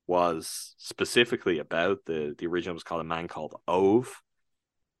was specifically about. The original was called A Man Called Ove.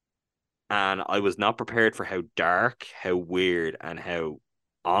 And I was not prepared for how dark, how weird, and how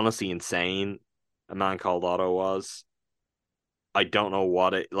honestly insane A Man Called Otto was. I don't know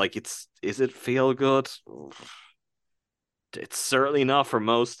what it like. Is it feel good? It's certainly not for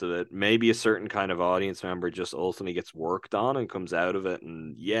most of it. Maybe a certain kind of audience member just ultimately gets worked on and comes out of it,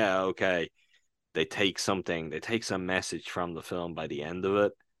 and yeah, okay, they take some message from the film by the end of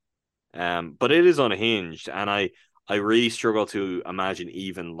it. But it is unhinged, and I really struggle to imagine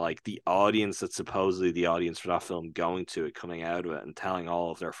even like the audience that's supposedly the audience for that film going to it, coming out of it, and telling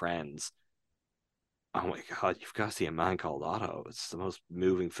all of their friends, "Oh my God, you've got to see A Man Called Otto. It's the most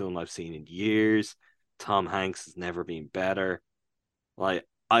moving film I've seen in years. Tom Hanks has never been better." Like,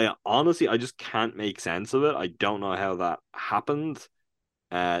 I honestly, I just can't make sense of it. I don't know how that happened.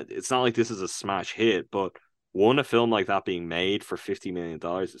 It's not like this is a smash hit, but a film like that being made for $50 million.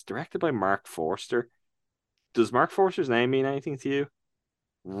 It's directed by Mark Forster. Does Mark Forster's name mean anything to you?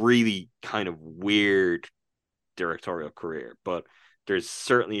 Really kind of weird directorial career, but there's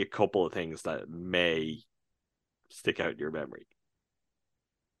certainly a couple of things that may stick out in your memory.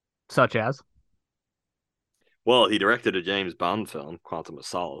 Such as? Well, he directed a James Bond film, Quantum of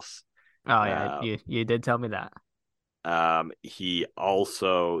Solace. Oh yeah, Uh, you did tell me that. he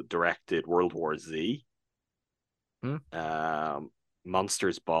also directed World War Z, Hmm?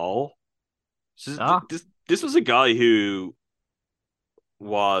 Monsters Ball. Oh, This was a guy who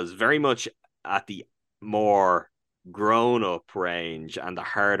was very much at the more grown up range and the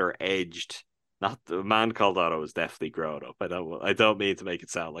harder edged. Not the Man Called Otto was definitely grown up. I don't mean to make it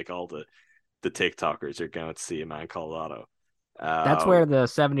sound like all the TikTokers are going to see A Man Called Otto. that's where the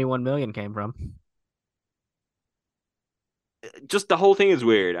 71 million came from. Just the whole thing is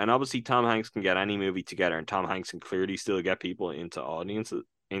weird, and obviously Tom Hanks can get any movie together, and Tom Hanks can clearly still get people into audiences,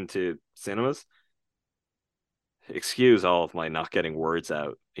 into cinemas. Excuse all of my not getting words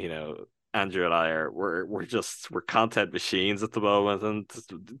out. Andrew and I we're content machines at the moment,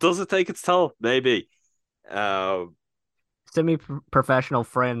 and does it take its toll? Maybe. Uh, Semi-professional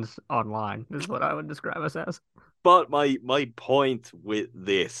friends online is what I would describe us as. but my point with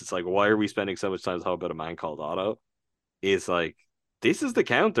this, it's like, why are we spending so much time talking about A Man Called Otto? Is like, this is the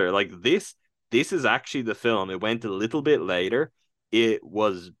counter. Like, this is actually the film. It went a little bit later. It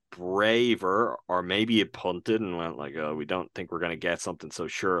was braver, or maybe it punted and went like, oh, we don't think we're gonna get something, so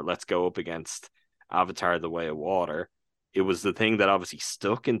sure, let's go up against Avatar: The Way of Water. It was the thing that obviously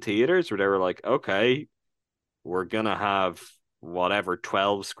stuck in theaters, where they were like, okay, we're gonna have whatever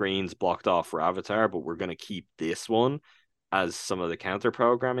 12 screens blocked off for Avatar, but we're gonna keep this one as some of the counter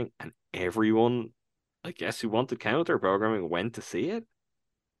programming, and everyone, I guess, who wanted counter programming went to see it.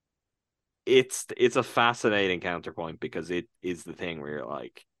 It's a fascinating counterpoint, because it is the thing where you're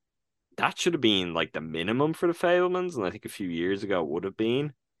like, that should have been like the minimum for the Fablemans, and I think a few years ago it would have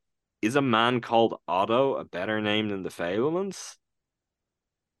been. Is A Man Called Otto a better name than the Fablemans?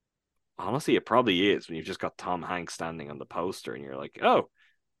 Honestly, it probably is, when you've just got Tom Hanks standing on the poster and you're like, oh,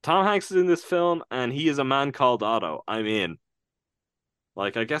 Tom Hanks is in this film and he is A Man Called Otto. I'm in.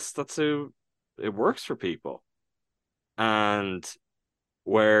 Like, I guess that's who it works for people. And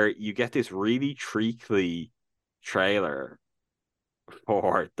where you get this really treacly trailer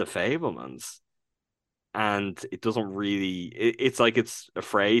for the Fablemans, and it doesn't really. It's like it's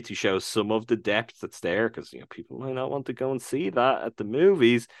afraid to show some of the depth that's there because people might not want to go and see that at the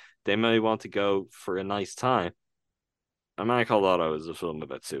movies. They may want to go for a nice time. American Lotto is a film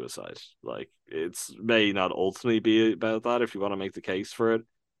about suicide. Like, it's may not ultimately be about that if you want to make the case for it.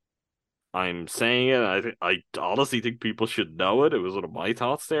 I'm saying it. I honestly think people should know it. It was one of my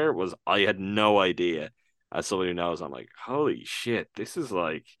thoughts there. Was I had no idea. As somebody who knows, I'm like, holy shit, this is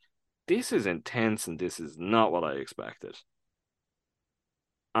intense and this is not what I expected.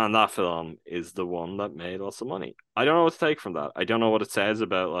 And that film is the one that made lots of money. I don't know what to take from that. I don't know what it says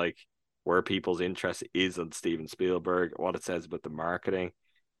about like where people's interest is in Steven Spielberg, what it says about the marketing,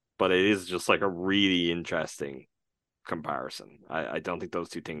 but it is just like a really interesting comparison. I don't think those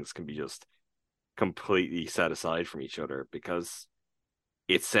two things can be just completely set aside from each other because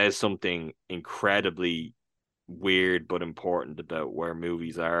it says something incredibly weird but important about where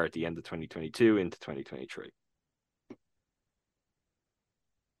movies are at the end of 2022 into 2023.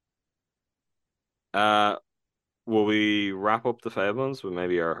 Will we wrap up the Fablemans with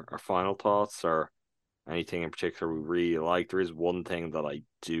maybe our final thoughts or anything in particular we really like? There is one thing that I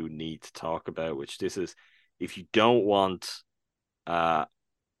do need to talk about, which this is if you don't want a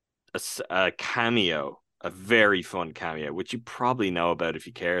cameo, a very fun cameo, which you probably know about if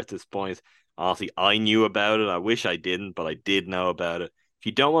you care at this point. Honestly, I knew about it. I wish I didn't, but I did know about it. If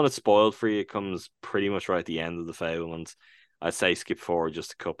you don't want it spoiled for you, it comes pretty much right at the end of the Fablemans. I'd say skip forward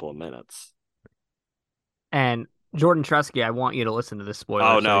just a couple of minutes. And Jordan Trusky, I want you to listen to this spoiler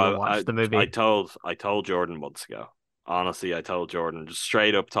Oh so no, you'll watch the I movie. told Jordan months ago. Honestly, I told Jordan, just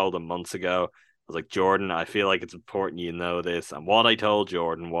straight up told him months ago. I was like, Jordan, I feel like it's important you know this. And what I told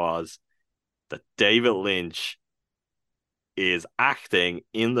Jordan was that David Lynch is acting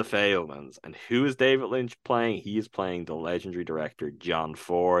in The Fabelmans. And who is David Lynch playing? He is playing the legendary director John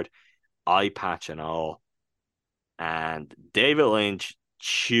Ford, eye patch and all. And David Lynch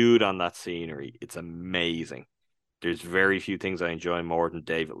chewed on that scenery. It's amazing. There's very few things I enjoy more than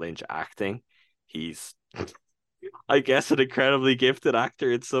David Lynch acting. He's, I guess, an incredibly gifted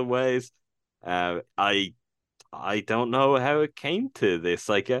actor in some ways. I don't know how it came to this.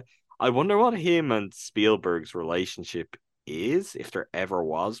 I wonder what him and Spielberg's relationship is, if there ever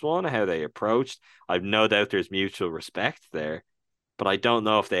was one, how they approached. I've no doubt there's mutual respect there, but I don't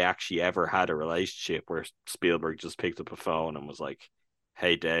know if they actually ever had a relationship where Spielberg just picked up a phone and was like,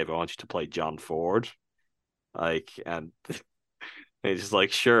 "Hey, Dave, I want you to play John Ford." And he's just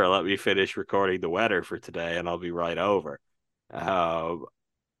like, "Sure, let me finish recording the weather for today and I'll be right over." Uh,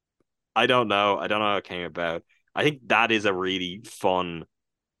 I don't know. I don't know how it came about. I think that is a really fun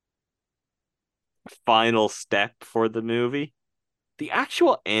final step for the movie. The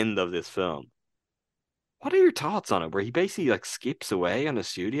actual end of this film. What are your thoughts on it? Where he basically like skips away on the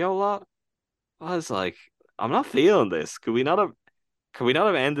studio a lot? I was like, I'm not feeling this. Could we not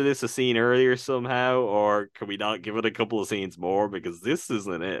have ended this a scene earlier somehow, or could we not give it a couple of scenes more? Because this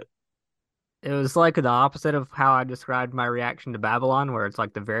isn't it. It was like the opposite of how I described my reaction to Babylon, where it's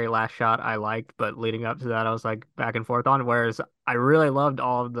like the very last shot I liked, but leading up to that, I was like back and forth on. Whereas I really loved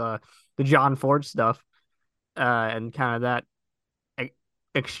all of the John Ford stuff, and kind of that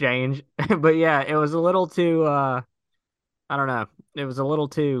exchange. But yeah, it was a little too, I don't know, it was a little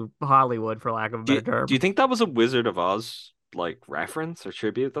too Hollywood, for lack of a better Do you term. think that was a Wizard of Oz like reference or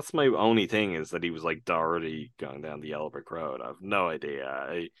tribute? That's my only thing is that he was like Dorothy going down the Yellow Brick Road. I have no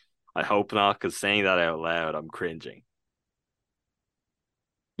idea. I hope not, because saying that out loud, I'm cringing.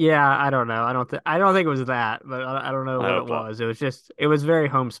 Yeah, I don't know. I don't think it was that, but I don't know I what it hope not. was. It was just it was very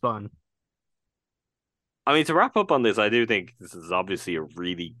homespun. I mean, to wrap up on this, I do think this is obviously a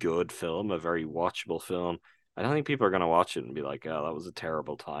really good film, a very watchable film. I don't think people are going to watch it and be like, "Oh, that was a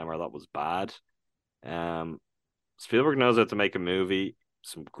terrible time" or "That was bad." Um, Spielberg knows how to make a movie.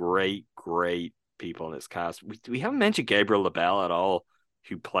 Some great people in his cast. We haven't mentioned Gabriel LaBelle at all,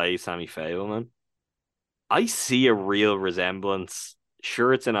 who plays Sammy Fableman. I see a real resemblance.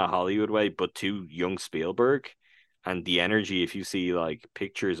 Sure, it's in a Hollywood way, but to young Spielberg and the energy. If you see like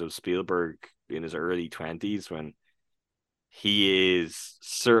pictures of Spielberg in his early 20s, when he is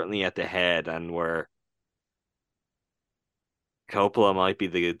certainly at the head, and where Coppola might be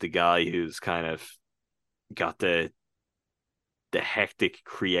the guy who's kind of got the hectic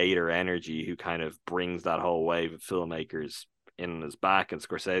creator energy, who kind of brings that whole wave of filmmakers in his back, and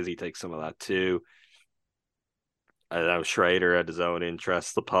Scorsese takes some of that too. I know Schrader had his own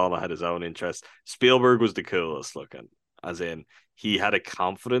interests. De Palma had his own interests. Spielberg was the coolest looking, as in he had a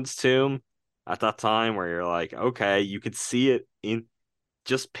confidence to him at that time where you're like, okay, you could see it in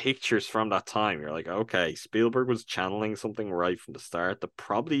just pictures from that time. You're like, okay, Spielberg was channeling something right from the start that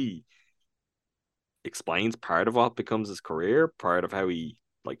probably explains part of what becomes his career, part of how he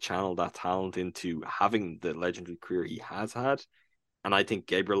like channeled that talent into having the legendary career he has had. And I think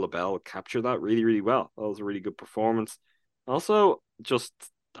Gabriel LaBelle captured that really, really well. That was a really good performance. Also, just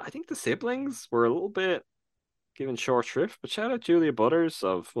I think the siblings were a little bit given short shrift, but shout out Julia Butters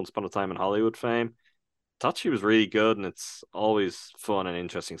of Once Upon a Time in Hollywood fame. Thought she was really good, and it's always fun and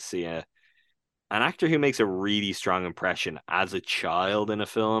interesting to see an actor who makes a really strong impression as a child in a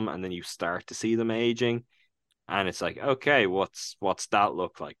film, and then you start to see them aging, and it's like, okay, what's that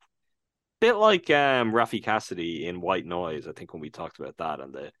look like? Bit like Rafi Cassidy in White Noise, I think, when we talked about that,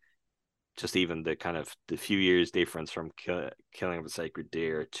 and the just even the kind of the few years difference from Killing of a Sacred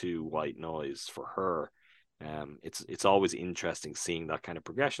Deer to White Noise for her. It's always interesting seeing that kind of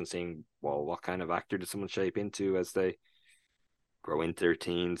progression, seeing, well, what kind of actor does someone shape into as they grow into their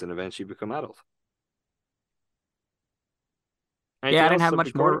teens and eventually become adult. Yeah, Anything I didn't else have that we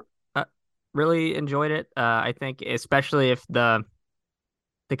much covered? more. Really enjoyed it. I think especially if the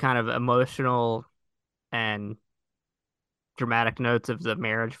kind of emotional and dramatic notes of the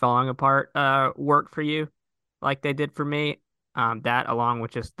marriage falling apart work for you like they did for me. That along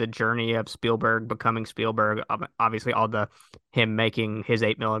with just the journey of Spielberg becoming Spielberg. Obviously, all the him making his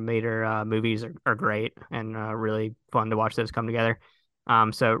 8 millimeter movies are great and really fun to watch those come together.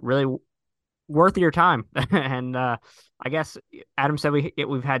 So really worth your time. And I guess Adam said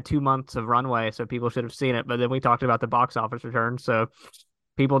we've had 2 months of runway, so people should have seen it. But then we talked about the box office return, so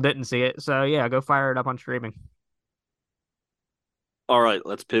people didn't see it. So yeah, go fire it up on streaming. All right,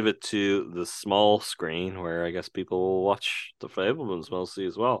 let's pivot to the small screen where I guess people will watch The Fablemans mostly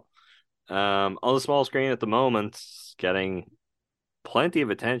as well. On the small screen at the moment, getting plenty of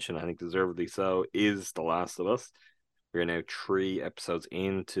attention, I think deservedly so, is The Last of Us. We're now 3 episodes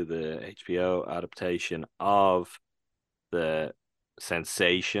into the HBO adaptation of the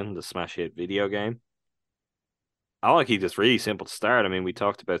sensation, the Smash Hit video game. I want to keep this really simple to start. I mean, we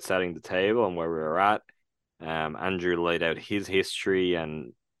talked about setting the table and where we were at. Andrew laid out his history,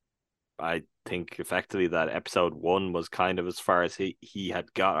 and I think effectively that episode 1 was kind of as far as he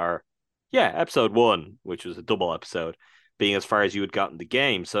had got, or yeah, episode 1, which was a double episode, being as far as you had gotten the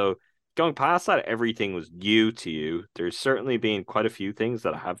game. So going past that, everything was new to you. There's certainly been quite a few things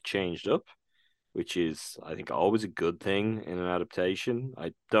that have changed up, which is, I think, always a good thing in an adaptation.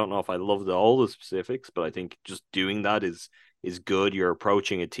 I don't know if I love all the specifics, but I think just doing that is good. You're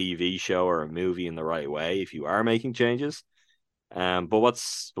approaching a TV show or a movie in the right way if you are making changes. But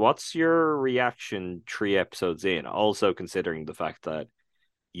what's your reaction 3 episodes in? Also considering the fact that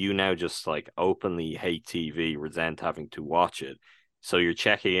you now just like openly hate TV, resent having to watch it. So you're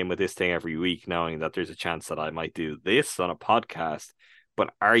checking in with this thing every week, knowing that there's a chance that I might do this on a podcast.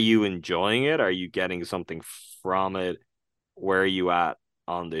 But are you enjoying it? Are you getting something from it? Where are you at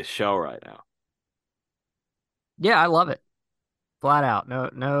on this show right now? Yeah, I love it. Flat out.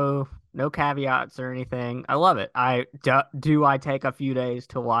 No caveats or anything. I love it. Do I take a few days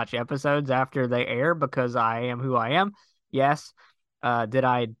to watch episodes after they air because I am who I am? Yes. Did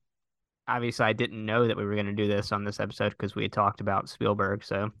I obviously I didn't know that we were going to do this on this episode because we had talked about Spielberg,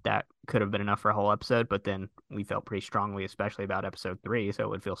 so that could have been enough for a whole episode, but then we felt pretty strongly especially about episode 3, so it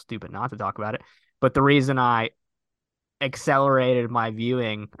would feel stupid not to talk about it. But the reason I accelerated my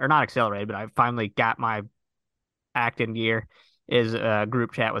viewing, or not accelerated, but I finally got my act in gear, is a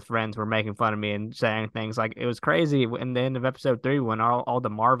group chat with friends were making fun of me and saying things like it was crazy in the end of episode 3 when all the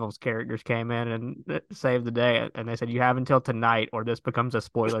Marvel's characters came in and saved the day, and they said you have until tonight or this becomes a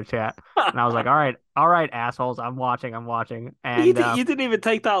spoiler chat. And I was like, all right, assholes, I'm watching. And You didn't even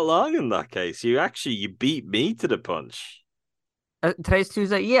take that long in that case. You beat me to the punch. today's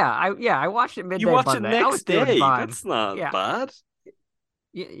Tuesday. I watched it You midday watch it Monday. I was next doing day. fine. That's not Yeah, bad.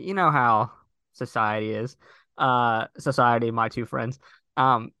 you know how society is. Society, my two friends.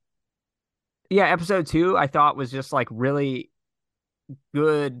 Um, yeah, episode 2 I thought was just like really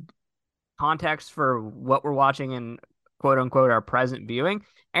good context for what we're watching and quote unquote our present viewing.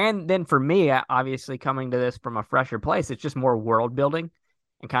 And then for me, obviously coming to this from a fresher place, it's just more world building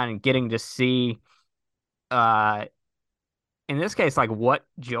and kind of getting to see uh in this case like what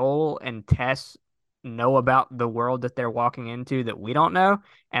Joel and Tess know about the world that they're walking into that we don't know,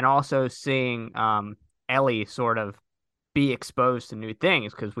 and also seeing Ellie sort of be exposed to new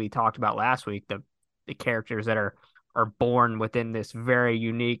things because we talked about last week the characters that are born within this very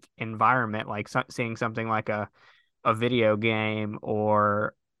unique environment, like seeing something like a video game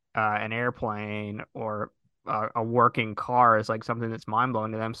or an airplane or a working car is like something that's mind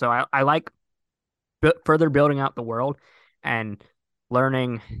blowing to them. So I like further building out the world and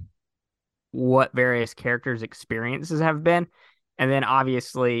learning what various characters' experiences have been, and then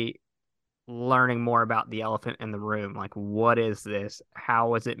obviously learning more about the elephant in the room. Like, what is this? How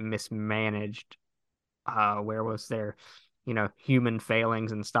was it mismanaged? Where was there, human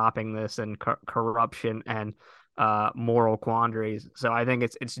failings in stopping this, and corruption and moral quandaries. So I think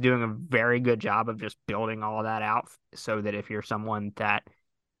it's doing a very good job of just building all of that out so that if you're someone that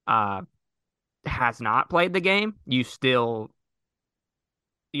uh has not played the game, you're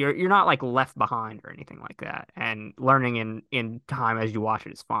not like left behind or anything like that. And learning in time as you watch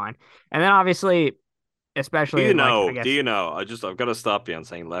it is fine. And then obviously, especially in like, I Do guess, you know? I've got to stop you on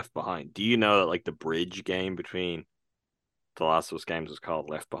saying Left Behind. Do you know that like the bridge game between the Last of Us games was called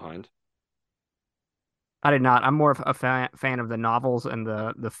Left Behind? I did not. I'm more of a fan of the novels and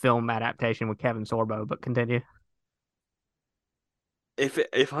the film adaptation with Kevin Sorbo, but continue.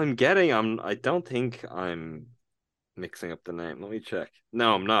 If I'm getting, I don't think I'm mixing up the name. Let me check.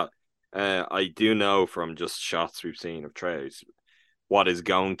 No, I'm not. I do know from just shots we've seen of trailers what is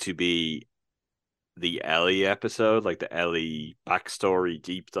going to be the Ellie episode, like the Ellie backstory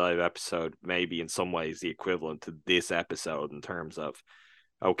deep dive episode, maybe in some ways the equivalent to this episode in terms of,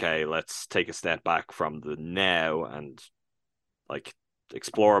 okay, let's take a step back from the now and like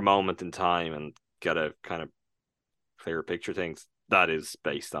explore a moment in time and get a kind of clearer picture things. That is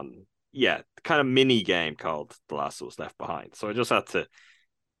based on, yeah, kind of mini game called The Last of Us Left Behind. So I just had to,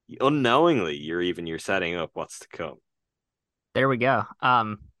 unknowingly, you're setting up what's to come. There we go.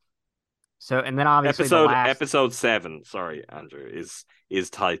 So, and then obviously the last, Episode 7, sorry, Andrew, is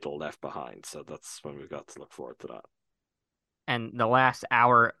titled Left Behind. So that's when we've got to look forward to that. and the last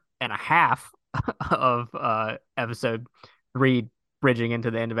hour and a half of episode 3 bridging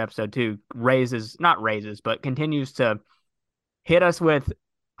into the end of episode 2 not raises, but continues to hit us with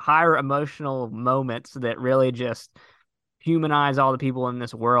higher emotional moments that really just humanize all the people in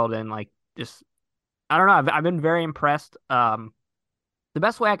this world. And like, just, I don't know, I've been very impressed. The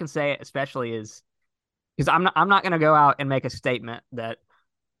best way I can say it, especially, is because I'm not going to go out and make a statement that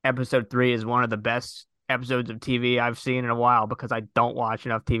episode 3 is one of the best episodes of TV I've seen in a while, because I don't watch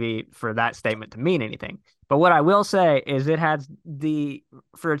enough TV for that statement to mean anything. But what I will say is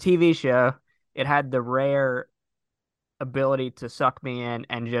for a TV show, it had the rare ability to suck me in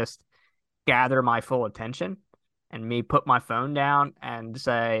and just gather my full attention, and me put my phone down and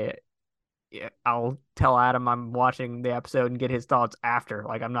say, yeah, I'll tell Adam I'm watching the episode and get his thoughts after.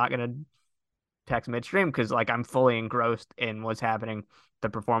 Like, I'm not gonna text midstream, because like I'm fully engrossed in what's happening, the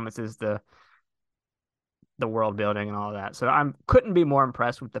performances, the world building, and all that. So I couldn't be more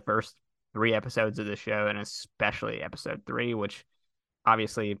impressed with the first 3 episodes of the show, and especially episode 3, which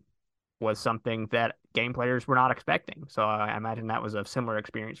obviously was something that game players were not expecting. So I imagine that was a similar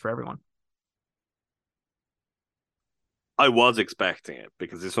experience for everyone. I was expecting it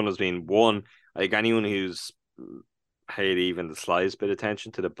because this one has been one, like anyone who's paid even the slightest bit of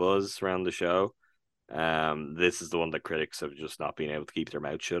attention to the buzz around the show, this is the one that critics have just not been able to keep their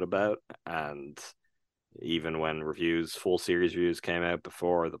mouth shut about. And even when full series reviews came out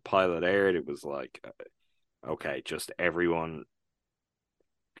before the pilot aired, it was like, okay, just everyone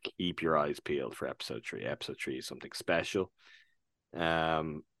keep your eyes peeled for episode 3. Episode 3 is something special.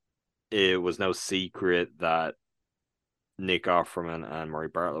 It was no secret that Nick Offerman and Murray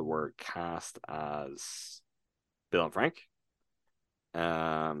Bartlett were cast as Bill and Frank.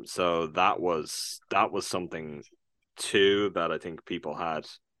 So that was something too that I think people had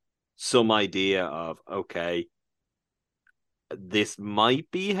some idea of. Okay, this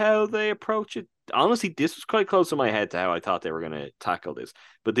might be how they approach it. Honestly, this was quite close in my head to how I thought they were going to tackle this.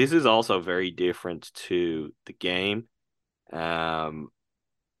 But this is also very different to the game.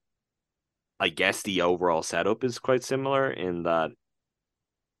 I guess the overall setup is quite similar in that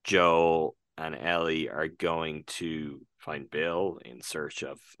Joel and Ellie are going to find Bill in search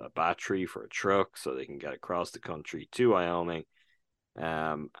of a battery for a truck so they can get across the country to Wyoming,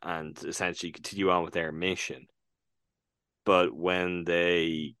 and essentially continue on with their mission. But when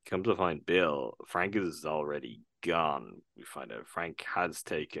they come to find Bill, Frank is already gone. We find out Frank has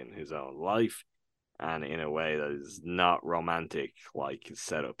taken his own life, and in a way that is not romantic like is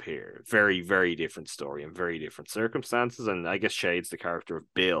set up here. Very, very different story and very different circumstances, and I guess shades the character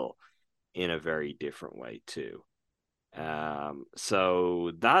of Bill in a very different way too.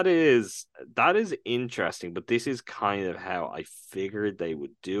 So that is interesting, but this is kind of how I figured they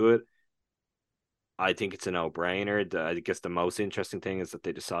would do it. I think it's a no-brainer. I guess the most interesting thing is that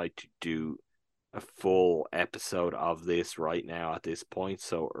they decide to do a full episode of this right now at this point,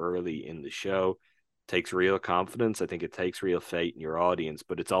 so early in the show. Takes real confidence. I think it takes real faith in your audience,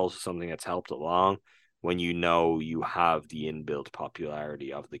 but it's also something that's helped along when you know you have the inbuilt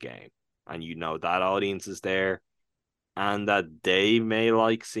popularity of the game, and you know that audience is there, and that they may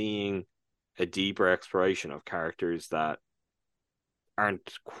like seeing a deeper exploration of characters that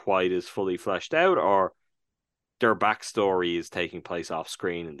aren't quite as fully fleshed out, or their backstory is taking place off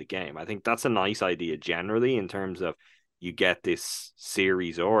screen in the game. I think that's a nice idea generally, in terms of you get this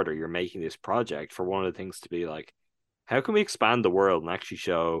series order, you're making this project for one of the things to be like, how can we expand the world and actually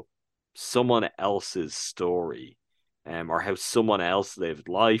show someone else's story, or how someone else lived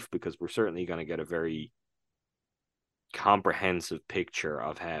life, because we're certainly going to get a very comprehensive picture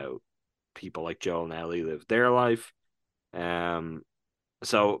of how people like Joel and Ellie lived their life.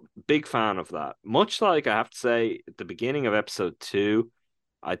 So big fan of that. Much like, I have to say, at the beginning of episode 2,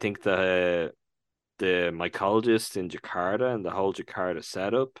 I think the mycologist in Jakarta and the whole Jakarta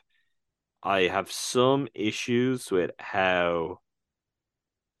setup, I have some issues with how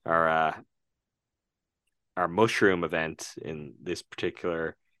our mushroom event in this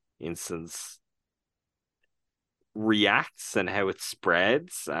particular instance reacts and how it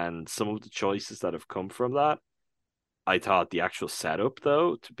spreads, and some of the choices that have come from that. I thought the actual setup,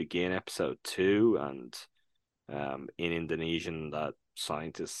 though, to begin episode 2, and in Indonesian, that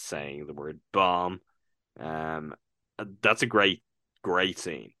scientist saying the word bomb, that's a great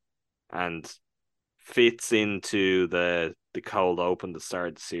scene, and fits into the cold open, the start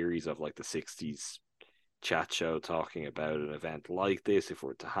of the series of like the 60s chat show talking about an event like this if it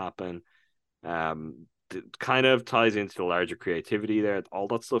were to happen. It kind of ties into the larger creativity there. All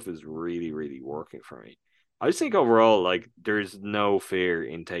that stuff is really, really working for me. I just think overall, like, there's no fear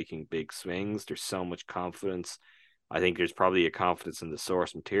in taking big swings. There's so much confidence. I think there's probably a confidence in the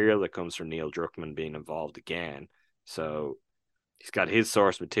source material that comes from Neil Druckmann being involved again. So he's got his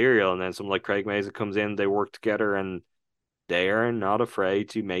source material, and then someone like Craig Mazin comes in, they work together, and they are not afraid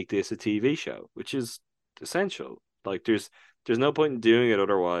to make this a TV show, which is essential. Like, there's no point in doing it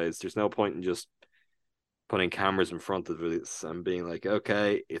otherwise. There's no point in just putting cameras in front of this and being like,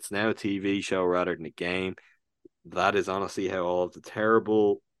 okay, it's now a TV show rather than a game. That is honestly how all of the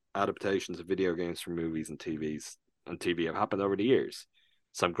terrible adaptations of video games from movies and TV have happened over the years.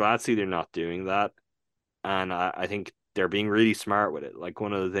 So I'm glad to see they're not doing that. And I think they're being really smart with it. Like,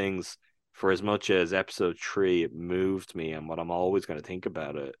 one of the things, for as much as episode 3, it moved me, and what I'm always going to think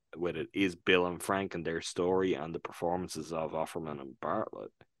about it with it is Bill and Frank and their story and the performances of Offerman and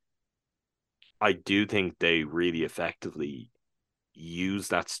Bartlett. I do think they really effectively use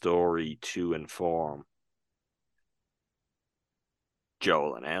that story to inform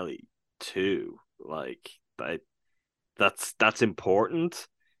Joel and Ellie too. Like, that's important.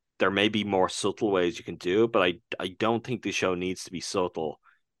 There may be more subtle ways you can do it, but I don't think the show needs to be subtle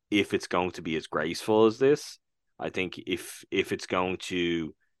if it's going to be as graceful as this. I think if it's going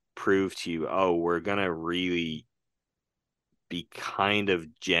to prove to you, oh, we're gonna really be kind of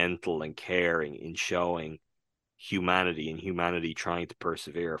gentle and caring in showing humanity, and humanity trying to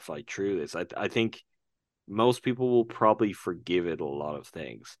persevere or fight through this, I think most people will probably forgive it a lot of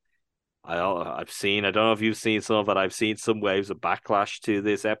things. I've seen, I don't know if you've seen some, but I've seen some waves of backlash to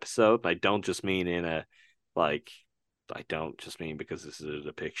this episode. I don't just mean in a, like, I don't just mean because this is a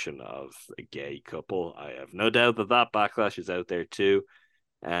depiction of a gay couple. I have no doubt that backlash is out there too.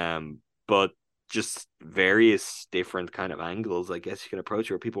 But just various different kind of angles, I guess you can approach,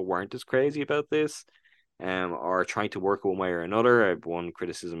 where people weren't as crazy about this, or trying to work one way or another. One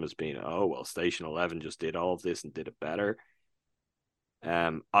criticism has been, oh, well, Station 11 just did all of this and did it better.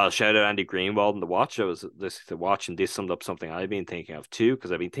 I'll shout out Andy Greenwald in The Watch. I was listening to Watch, and this summed up something I've been thinking of too,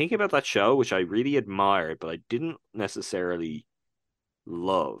 because I've been thinking about that show, which I really admired, but I didn't necessarily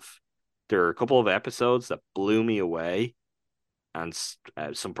love. There are a couple of episodes that blew me away, and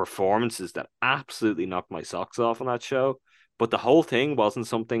some performances that absolutely knocked my socks off on that show. But the whole thing wasn't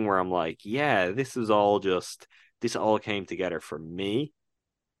something where I'm like, yeah, this all came together for me.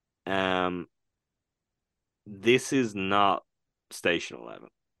 This is not Station 11.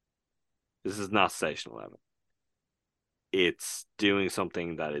 This is not Station 11. It's doing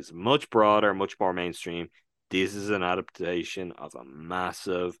something that is much broader, much more mainstream. This is an adaptation of a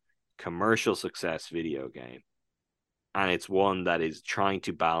massive commercial success video game. And it's one that is trying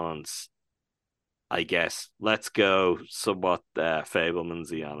to balance, I guess, let's go somewhat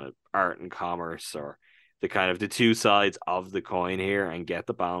Fabelmansy on it, art and commerce, or the kind of the two sides of the coin here, and get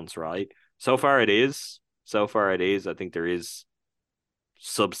the balance right. So far it is. I think there is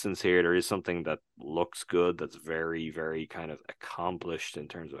substance here. There is something that looks good, that's very, very kind of accomplished in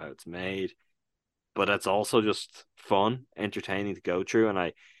terms of how it's made. But it's also just fun, entertaining to go through, and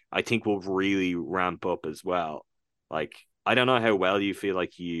I think will really ramp up as well. Like, I don't know how well you feel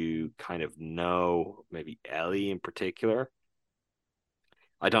like you kind of know maybe Ellie in particular.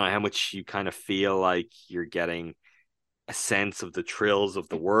 I don't know how much you kind of feel like you're getting a sense of the thrills of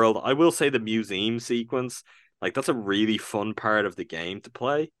the world. I will say the museum sequence, like that's a really fun part of the game to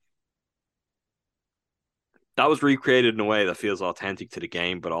play. That was recreated in a way that feels authentic to the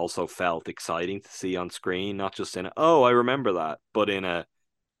game, but also felt exciting to see on screen, not just in a, oh, I remember that, but in a,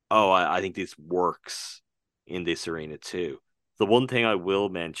 oh, I think this works in this arena too. The one thing I will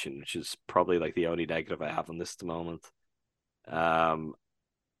mention, which is probably like the only negative I have on this at the moment, um,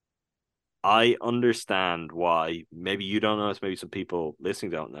 I understand why. Maybe you don't know this, maybe some people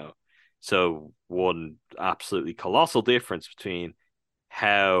listening don't know. So one absolutely colossal difference between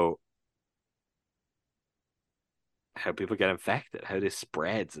how people get infected, how this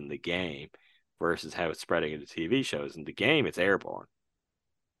spreads in the game versus how it's spreading in the TV shows. In the game, it's airborne.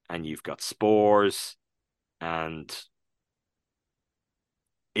 And you've got spores, and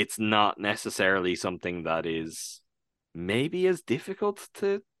it's not necessarily something that is maybe as difficult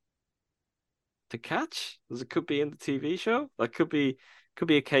to catch as it could be in the TV show. That could be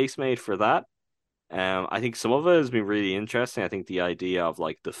a case made for that. I think some of it has been really interesting. I think the idea of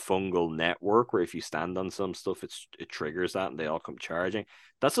like the fungal network, where if you stand on some stuff, it triggers that and they all come charging.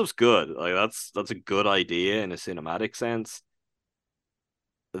 That stuff's good. Like that's a good idea in a cinematic sense.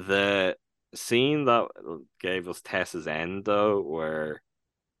 The scene that gave us Tessa's end though, where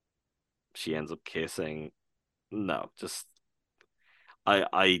she ends up kissing, no, just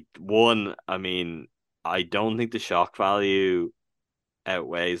I mean, I don't think the shock value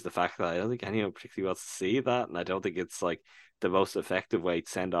outweighs the fact that I don't think anyone particularly wants to see that, and I don't think it's like the most effective way to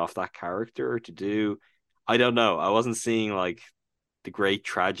send off that character or to do. I don't know. I wasn't seeing like the great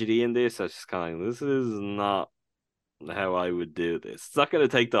tragedy in this. I was just kind of like, this is not how I would do this. It's not going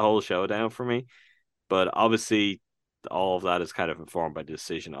to take the whole show down for me, but obviously all of that is kind of informed by the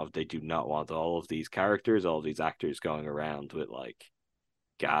decision of they do not want all of these characters, all of these actors going around with like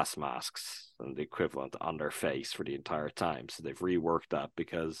gas masks and the equivalent on their face for the entire time. So they've reworked that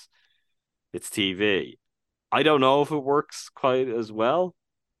because it's TV. I don't know if it works quite as well.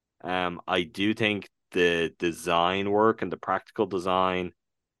 I do think the design work and the practical design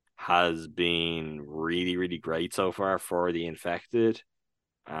has been really, really great so far for the infected.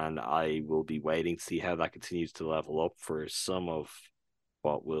 And I will be waiting to see how that continues to level up for some of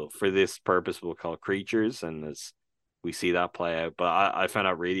what will, for this purpose, we'll call creatures. And as we see that play out, but I found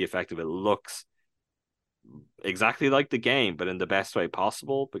out really effective. It looks exactly like the game, but in the best way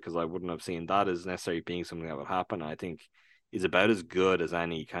possible, because I wouldn't have seen that as necessarily being something that would happen. I think is about as good as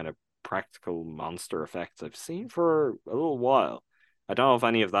any kind of practical monster effects I've seen for a little while. I don't know if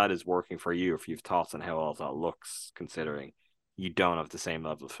any of that is working for you, if you've thoughts on how all of that looks, considering you don't have the same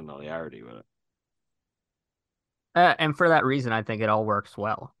level of familiarity with it. And for that reason, I think it all works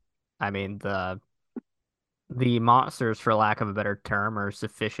well. I mean, the monsters, for lack of a better term, are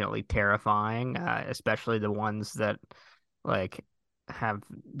sufficiently terrifying, especially the ones that like have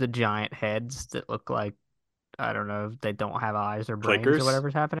the giant heads that look like, I don't know, they don't have eyes or brains or Clickers.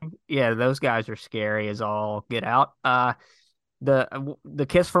 whatever's happening. Yeah, those guys are scary as all get out. The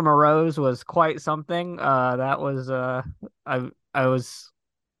kiss from a rose was quite something. That was I was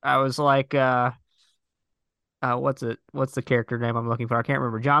I was like what's the character name I'm looking for? I can't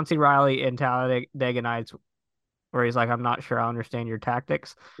remember. John C. Riley in Talladega Nights, where he's like, I'm not sure I understand your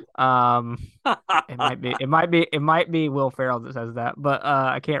tactics. Um, it might be Will Ferrell that says that, but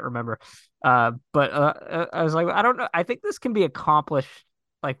I can't remember. But I was like, I don't know. I think this can be accomplished.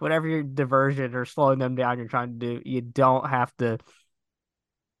 Like whatever your diversion or slowing them down you're trying to do, you don't have to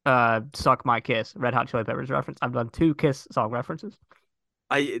suck my kiss. Red Hot Chili Peppers reference. I've done 2 Kiss song references.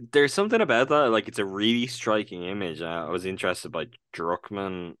 There's something about that, like it's a really striking image. I was interested by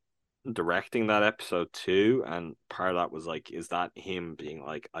Druckmann directing that episode too, and part of that was like, is that him being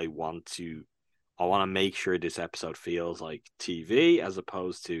like, I want to make sure this episode feels like TV as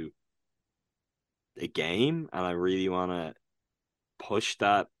opposed to a game, and I really want to push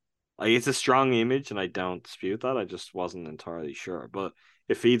that. Like it's a strong image, and I don't dispute that. I just wasn't entirely sure, but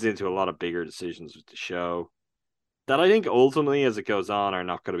it feeds into a lot of bigger decisions with the show that I think ultimately, as it goes on, are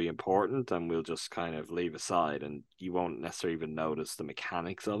not going to be important, and we'll just kind of leave aside, and you won't necessarily even notice the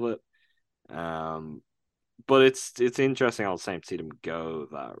mechanics of it. Um, but it's interesting all the same to see them go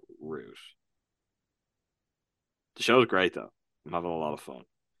that route. The show's great though. I'm having a lot of fun.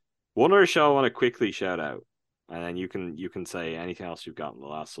 One other show I want to quickly shout out, and then you can say anything else you've got in the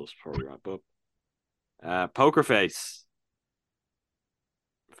last us before we wrap up. Poker Face.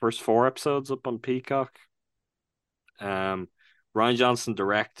 First 4 episodes up on Peacock. Um, Ryan Johnson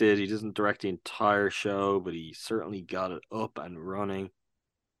directed. He doesn't direct the entire show, but he certainly got it up and running.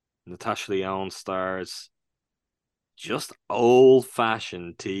 Natasha Lyonne stars. Just old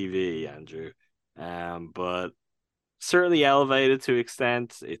fashioned TV, Andrew. But certainly elevated to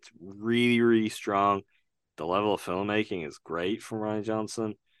extent. It's really, really strong. The level of filmmaking is great from Rian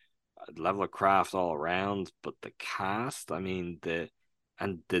Johnson. Level of craft all around, but the cast, I mean, the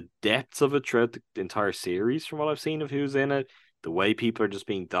depths of it throughout the entire series, from what I've seen of who's in it, the way people are just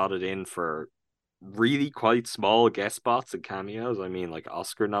being dotted in for really quite small guest spots and cameos. I mean, like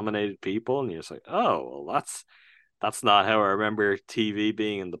Oscar nominated people, and you're just like, oh, well, that's not how I remember TV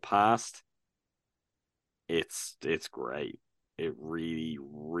being in the past. It's great. It really,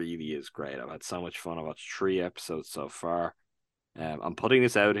 really is great. I've had so much fun. I've watched 3 episodes so far. I'm putting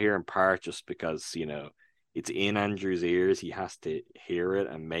this out here in part just because, it's in Andrew's ears. He has to hear it,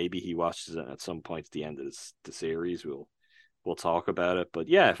 and maybe he watches it at some point at the end of the series. We'll talk about it. But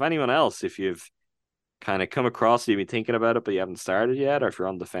yeah, if anyone else, if you've kind of come across it, you've been thinking about it, but you haven't started yet, or if you're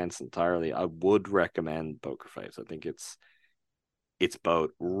on the fence entirely, I would recommend Poker Face. I think it's both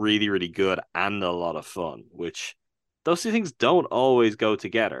really, really good and a lot of fun, which those two things don't always go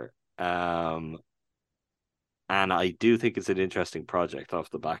together. And I do think it's an interesting project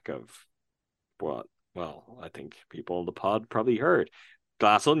off the back of what, well, I think people on the pod probably heard.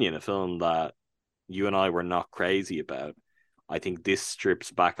 Glass Onion, a film that you and I were not crazy about. I think this strips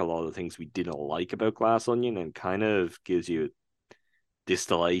back a lot of the things we didn't like about Glass Onion and kind of gives you a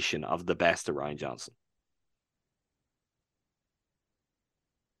distillation of the best of Rian Johnson.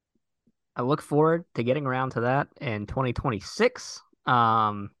 I look forward to getting around to that in 2026.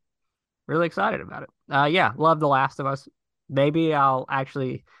 Really excited about it. Yeah, love The Last of Us. Maybe I'll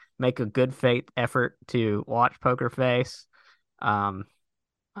actually make a good faith effort to watch Poker Face. I'm,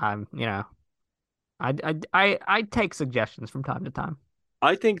 I take suggestions from time to time.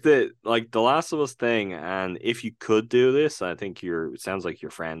 I think that like The Last of Us thing, and if you could do this, I think it sounds like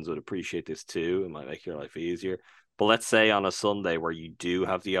your friends would appreciate this too. It might make your life easier. But let's say on a Sunday where you do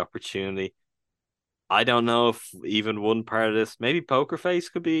have the opportunity, I don't know if even one part of this, maybe Poker Face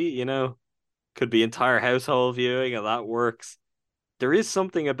could be, could be entire household viewing, and that works. There is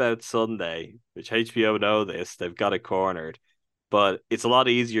something about Sunday, which HBO know this, they've got it cornered, but it's a lot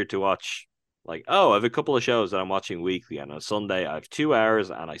easier to watch. Like, oh, I have a couple of shows that I'm watching weekly, and on Sunday I have 2 hours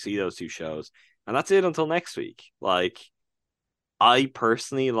and I see those 2 shows, and that's it until next week. Like, I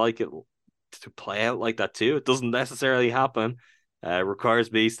personally like it to play out like that too. It doesn't necessarily happen. It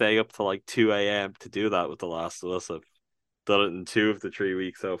requires me staying up till like 2 a.m. to do that with The Last of Us. I've done it in 2 of the 3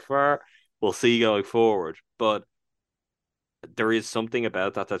 weeks so far. We'll see going forward. But there is something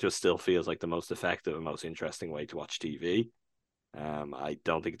about that just still feels like the most effective and most interesting way to watch TV. I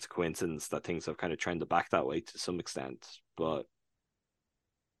don't think it's a coincidence that things have kind of trended back that way to some extent. But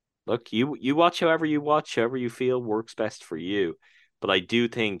look, you watch however you feel works best for you. But I do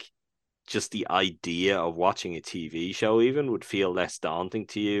think just the idea of watching a TV show even would feel less daunting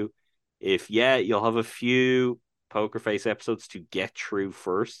to you. If, yeah, you'll have a few Poker Face episodes to get through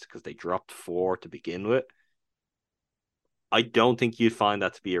first because they dropped 4 to begin with. I don't think you'd find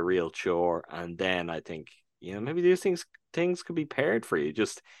that to be a real chore. And then I think, maybe these things could be paired for you,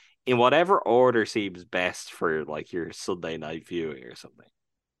 just in whatever order seems best for like your Sunday night viewing or something.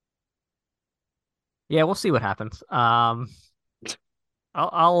 Yeah, we'll see what happens.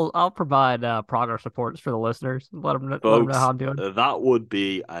 I'll provide progress reports for the listeners. Let them know how I'm doing. That would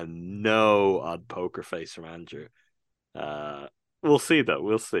be a no on Poker Face from Andrew. We'll see though.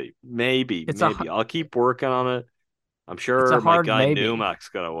 We'll see. Maybe. I'll keep working on it. I'm sure my guy Numak's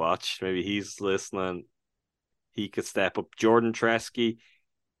gonna watch. Maybe he's listening. He could step up. Jordan Tresky.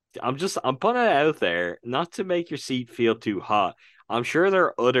 I'm putting it out there, not to make your seat feel too hot. I'm sure there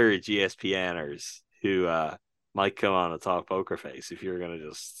are other GSPNers who might come on and talk Poker Face if you're gonna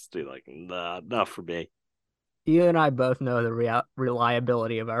just be like, nah, not for me. You and I both know the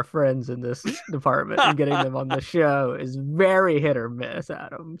reliability of our friends in this department, and getting them on the show is very hit or miss,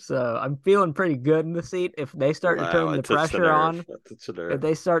 Adam. So I'm feeling pretty good in the seat. If they start to turn the pressure on, if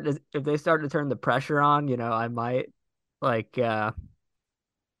they start to turn the pressure on, I might like I'm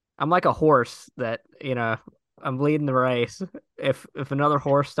like a horse that I'm leading the race. If another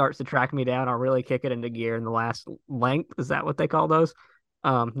horse starts to track me down, I'll really kick it into gear in the last length. Is that what they call those?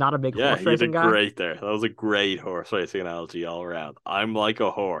 Not a big horse racing guy. Great there. That was a great horse racing analogy all around. I'm like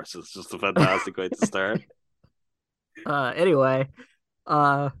a horse. It's just a fantastic way to start. Anyway,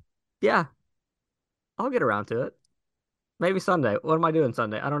 yeah, I'll get around to it. Maybe Sunday. What am I doing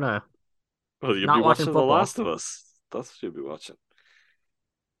Sunday? I don't know. Well, you'll be watching The Last of Us. That's what you'll be watching.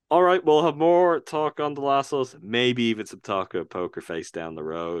 All right, we'll have more talk on The Last of Us. Maybe even some talk of Poker Face down the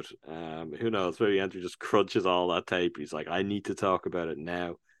road. Who knows? Maybe Andrew just crunches all that tape. He's like, I need to talk about it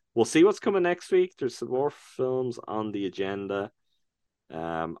now. We'll see what's coming next week. There's some more films on the agenda.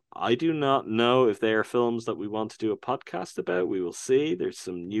 I do not know if they are films that we want to do a podcast about. We will see. There's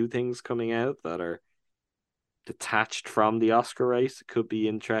some new things coming out that are detached from the Oscar race. It could be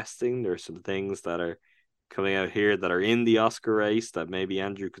interesting. There's some things that are coming out here that are in the Oscar race that maybe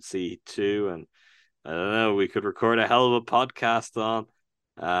Andrew could see too. And I don't know, we could record a hell of a podcast on.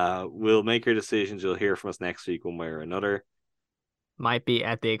 We'll make our decisions. You'll hear from us next week one way or another. Might be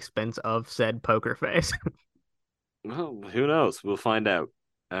at the expense of said poker face. Well, who knows? We'll find out.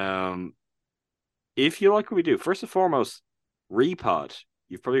 If you like what we do, first and foremost, Repod.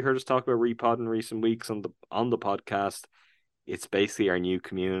 You've probably heard us talk about Repod in recent weeks on the podcast. It's basically our new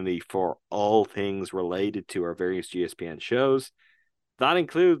community for all things related to our various GSPN shows. That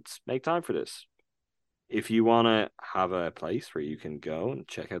includes Make Time for This. If you want to have a place where you can go and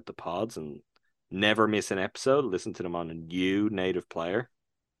check out the pods and never miss an episode, listen to them on a new native player.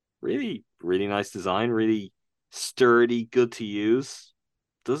 Really, really nice design, really sturdy, good to use.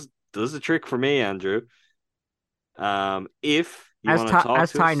 Does the trick for me, Andrew. If you want to talk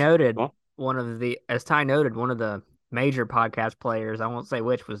as to Ty us, noted, well, one of the major podcast players, I won't say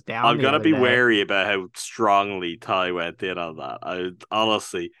which, was down. I'm the gonna other be day. wary about how strongly Ty went in on that. I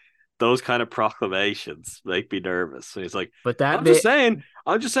honestly, those kind of proclamations make me nervous. And he's like, But that I'm just saying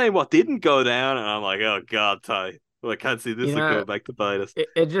what didn't go down, and I'm like, oh God, Ty. Well, I can't see this going back to bite us.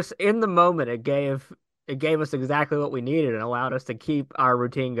 It just, in the moment, it gave us exactly what we needed and allowed us to keep our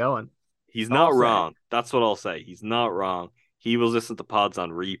routine going. He's not wrong. That's what I'll say. He's not wrong. He was listening to pods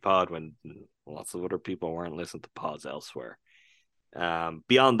on Repod when lots of other people weren't listening to pods elsewhere.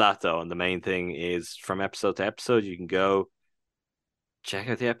 Beyond that, though, and the main thing is from episode to episode, you can go check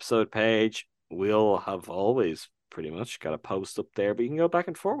out the episode page. We'll have always pretty much got a post up there, but you can go back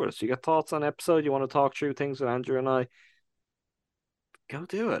and forth with us. You got thoughts on episode? You want to talk through things with Andrew and I? Go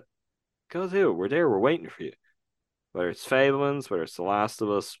do it. Go do it. We're there. We're waiting for you. Whether it's Fabelmans, whether it's The Last of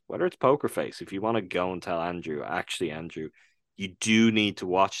Us, whether it's Poker Face, if you want to go and tell Andrew, Andrew, you do need to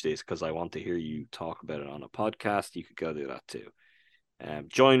watch this because I want to hear you talk about it on a podcast, you could go do that too.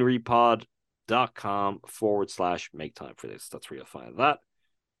 Join repod.com/make time for this. That's where you'll find that.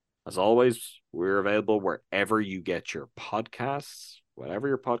 As always, we're available wherever you get your podcasts, whatever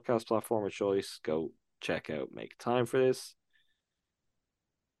your podcast platform of choice. Go check out Make Time for This.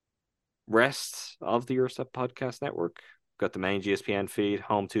 Rest of the Eurostep Podcast Network. Got the main GSPN feed,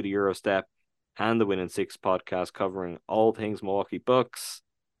 home to the Eurostep, and the Win in Six podcast covering all things Milwaukee Bucks.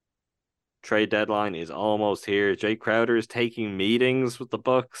 Trade deadline is almost here. Jake Crowder is taking meetings with the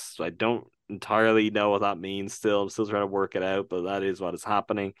Bucks. I don't entirely know what that means still. I'm still trying to work it out, but that is what is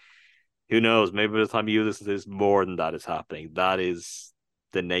happening. Who knows? Maybe by the time you listen to this, more than that is happening. That is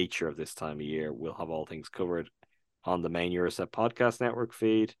the nature of this time of year. We'll have all things covered on the main Eurostep Podcast Network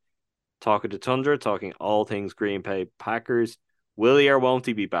feed. Talking to Tundra, talking all things Green Bay Packers. Will he or won't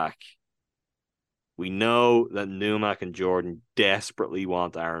he be back? We know that Numac and Jordan desperately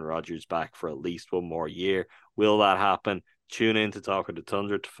want Aaron Rodgers back for at least one more year. Will that happen? Tune in to Talking to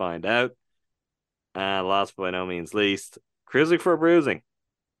Tundra to find out. And last but by no means least, Cruising for Bruising,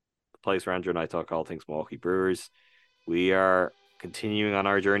 the place where Andrew and I talk all things Milwaukee Brewers. We are continuing on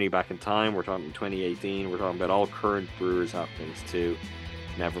our journey back in time. We're talking 2018. We're talking about all current Brewers happenings too.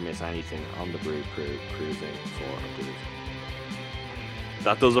 Never miss anything on the Brew Crew, cruising for a Bruising.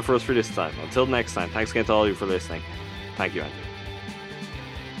 That does it for us for this time. Until next time, thanks again to all of you for listening. Thank you, Andrew.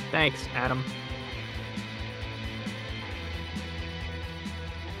 Thanks, Adam.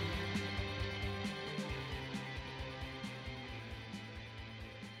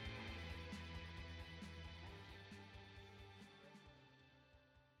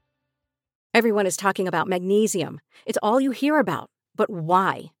 Everyone is talking about magnesium. It's all you hear about. But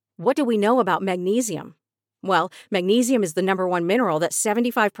why? What do we know about magnesium? Well, magnesium is the #1 mineral that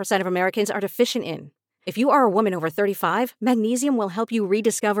 75% of Americans are deficient in. If you are a woman over 35, magnesium will help you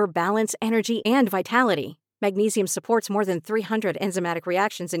rediscover balance, energy, and vitality. Magnesium supports more than 300 enzymatic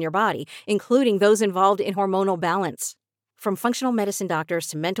reactions in your body, including those involved in hormonal balance. From functional medicine doctors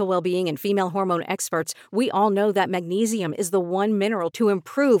to mental well-being and female hormone experts, we all know that magnesium is the one mineral to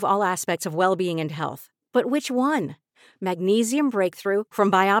improve all aspects of well-being and health. But which one? Magnesium Breakthrough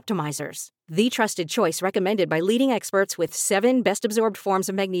from Bioptimizers, the trusted choice recommended by leading experts with 7 best-absorbed forms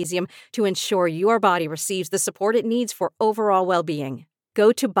of magnesium to ensure your body receives the support it needs for overall well-being.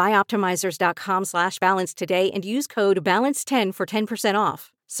 Go to bioptimizers.com/balance today and use code BALANCE10 for 10%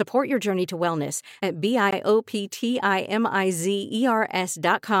 off. Support your journey to wellness at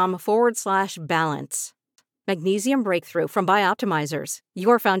bioptimizers.com/balance. Magnesium Breakthrough from Bioptimizers,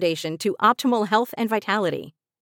 your foundation to optimal health and vitality.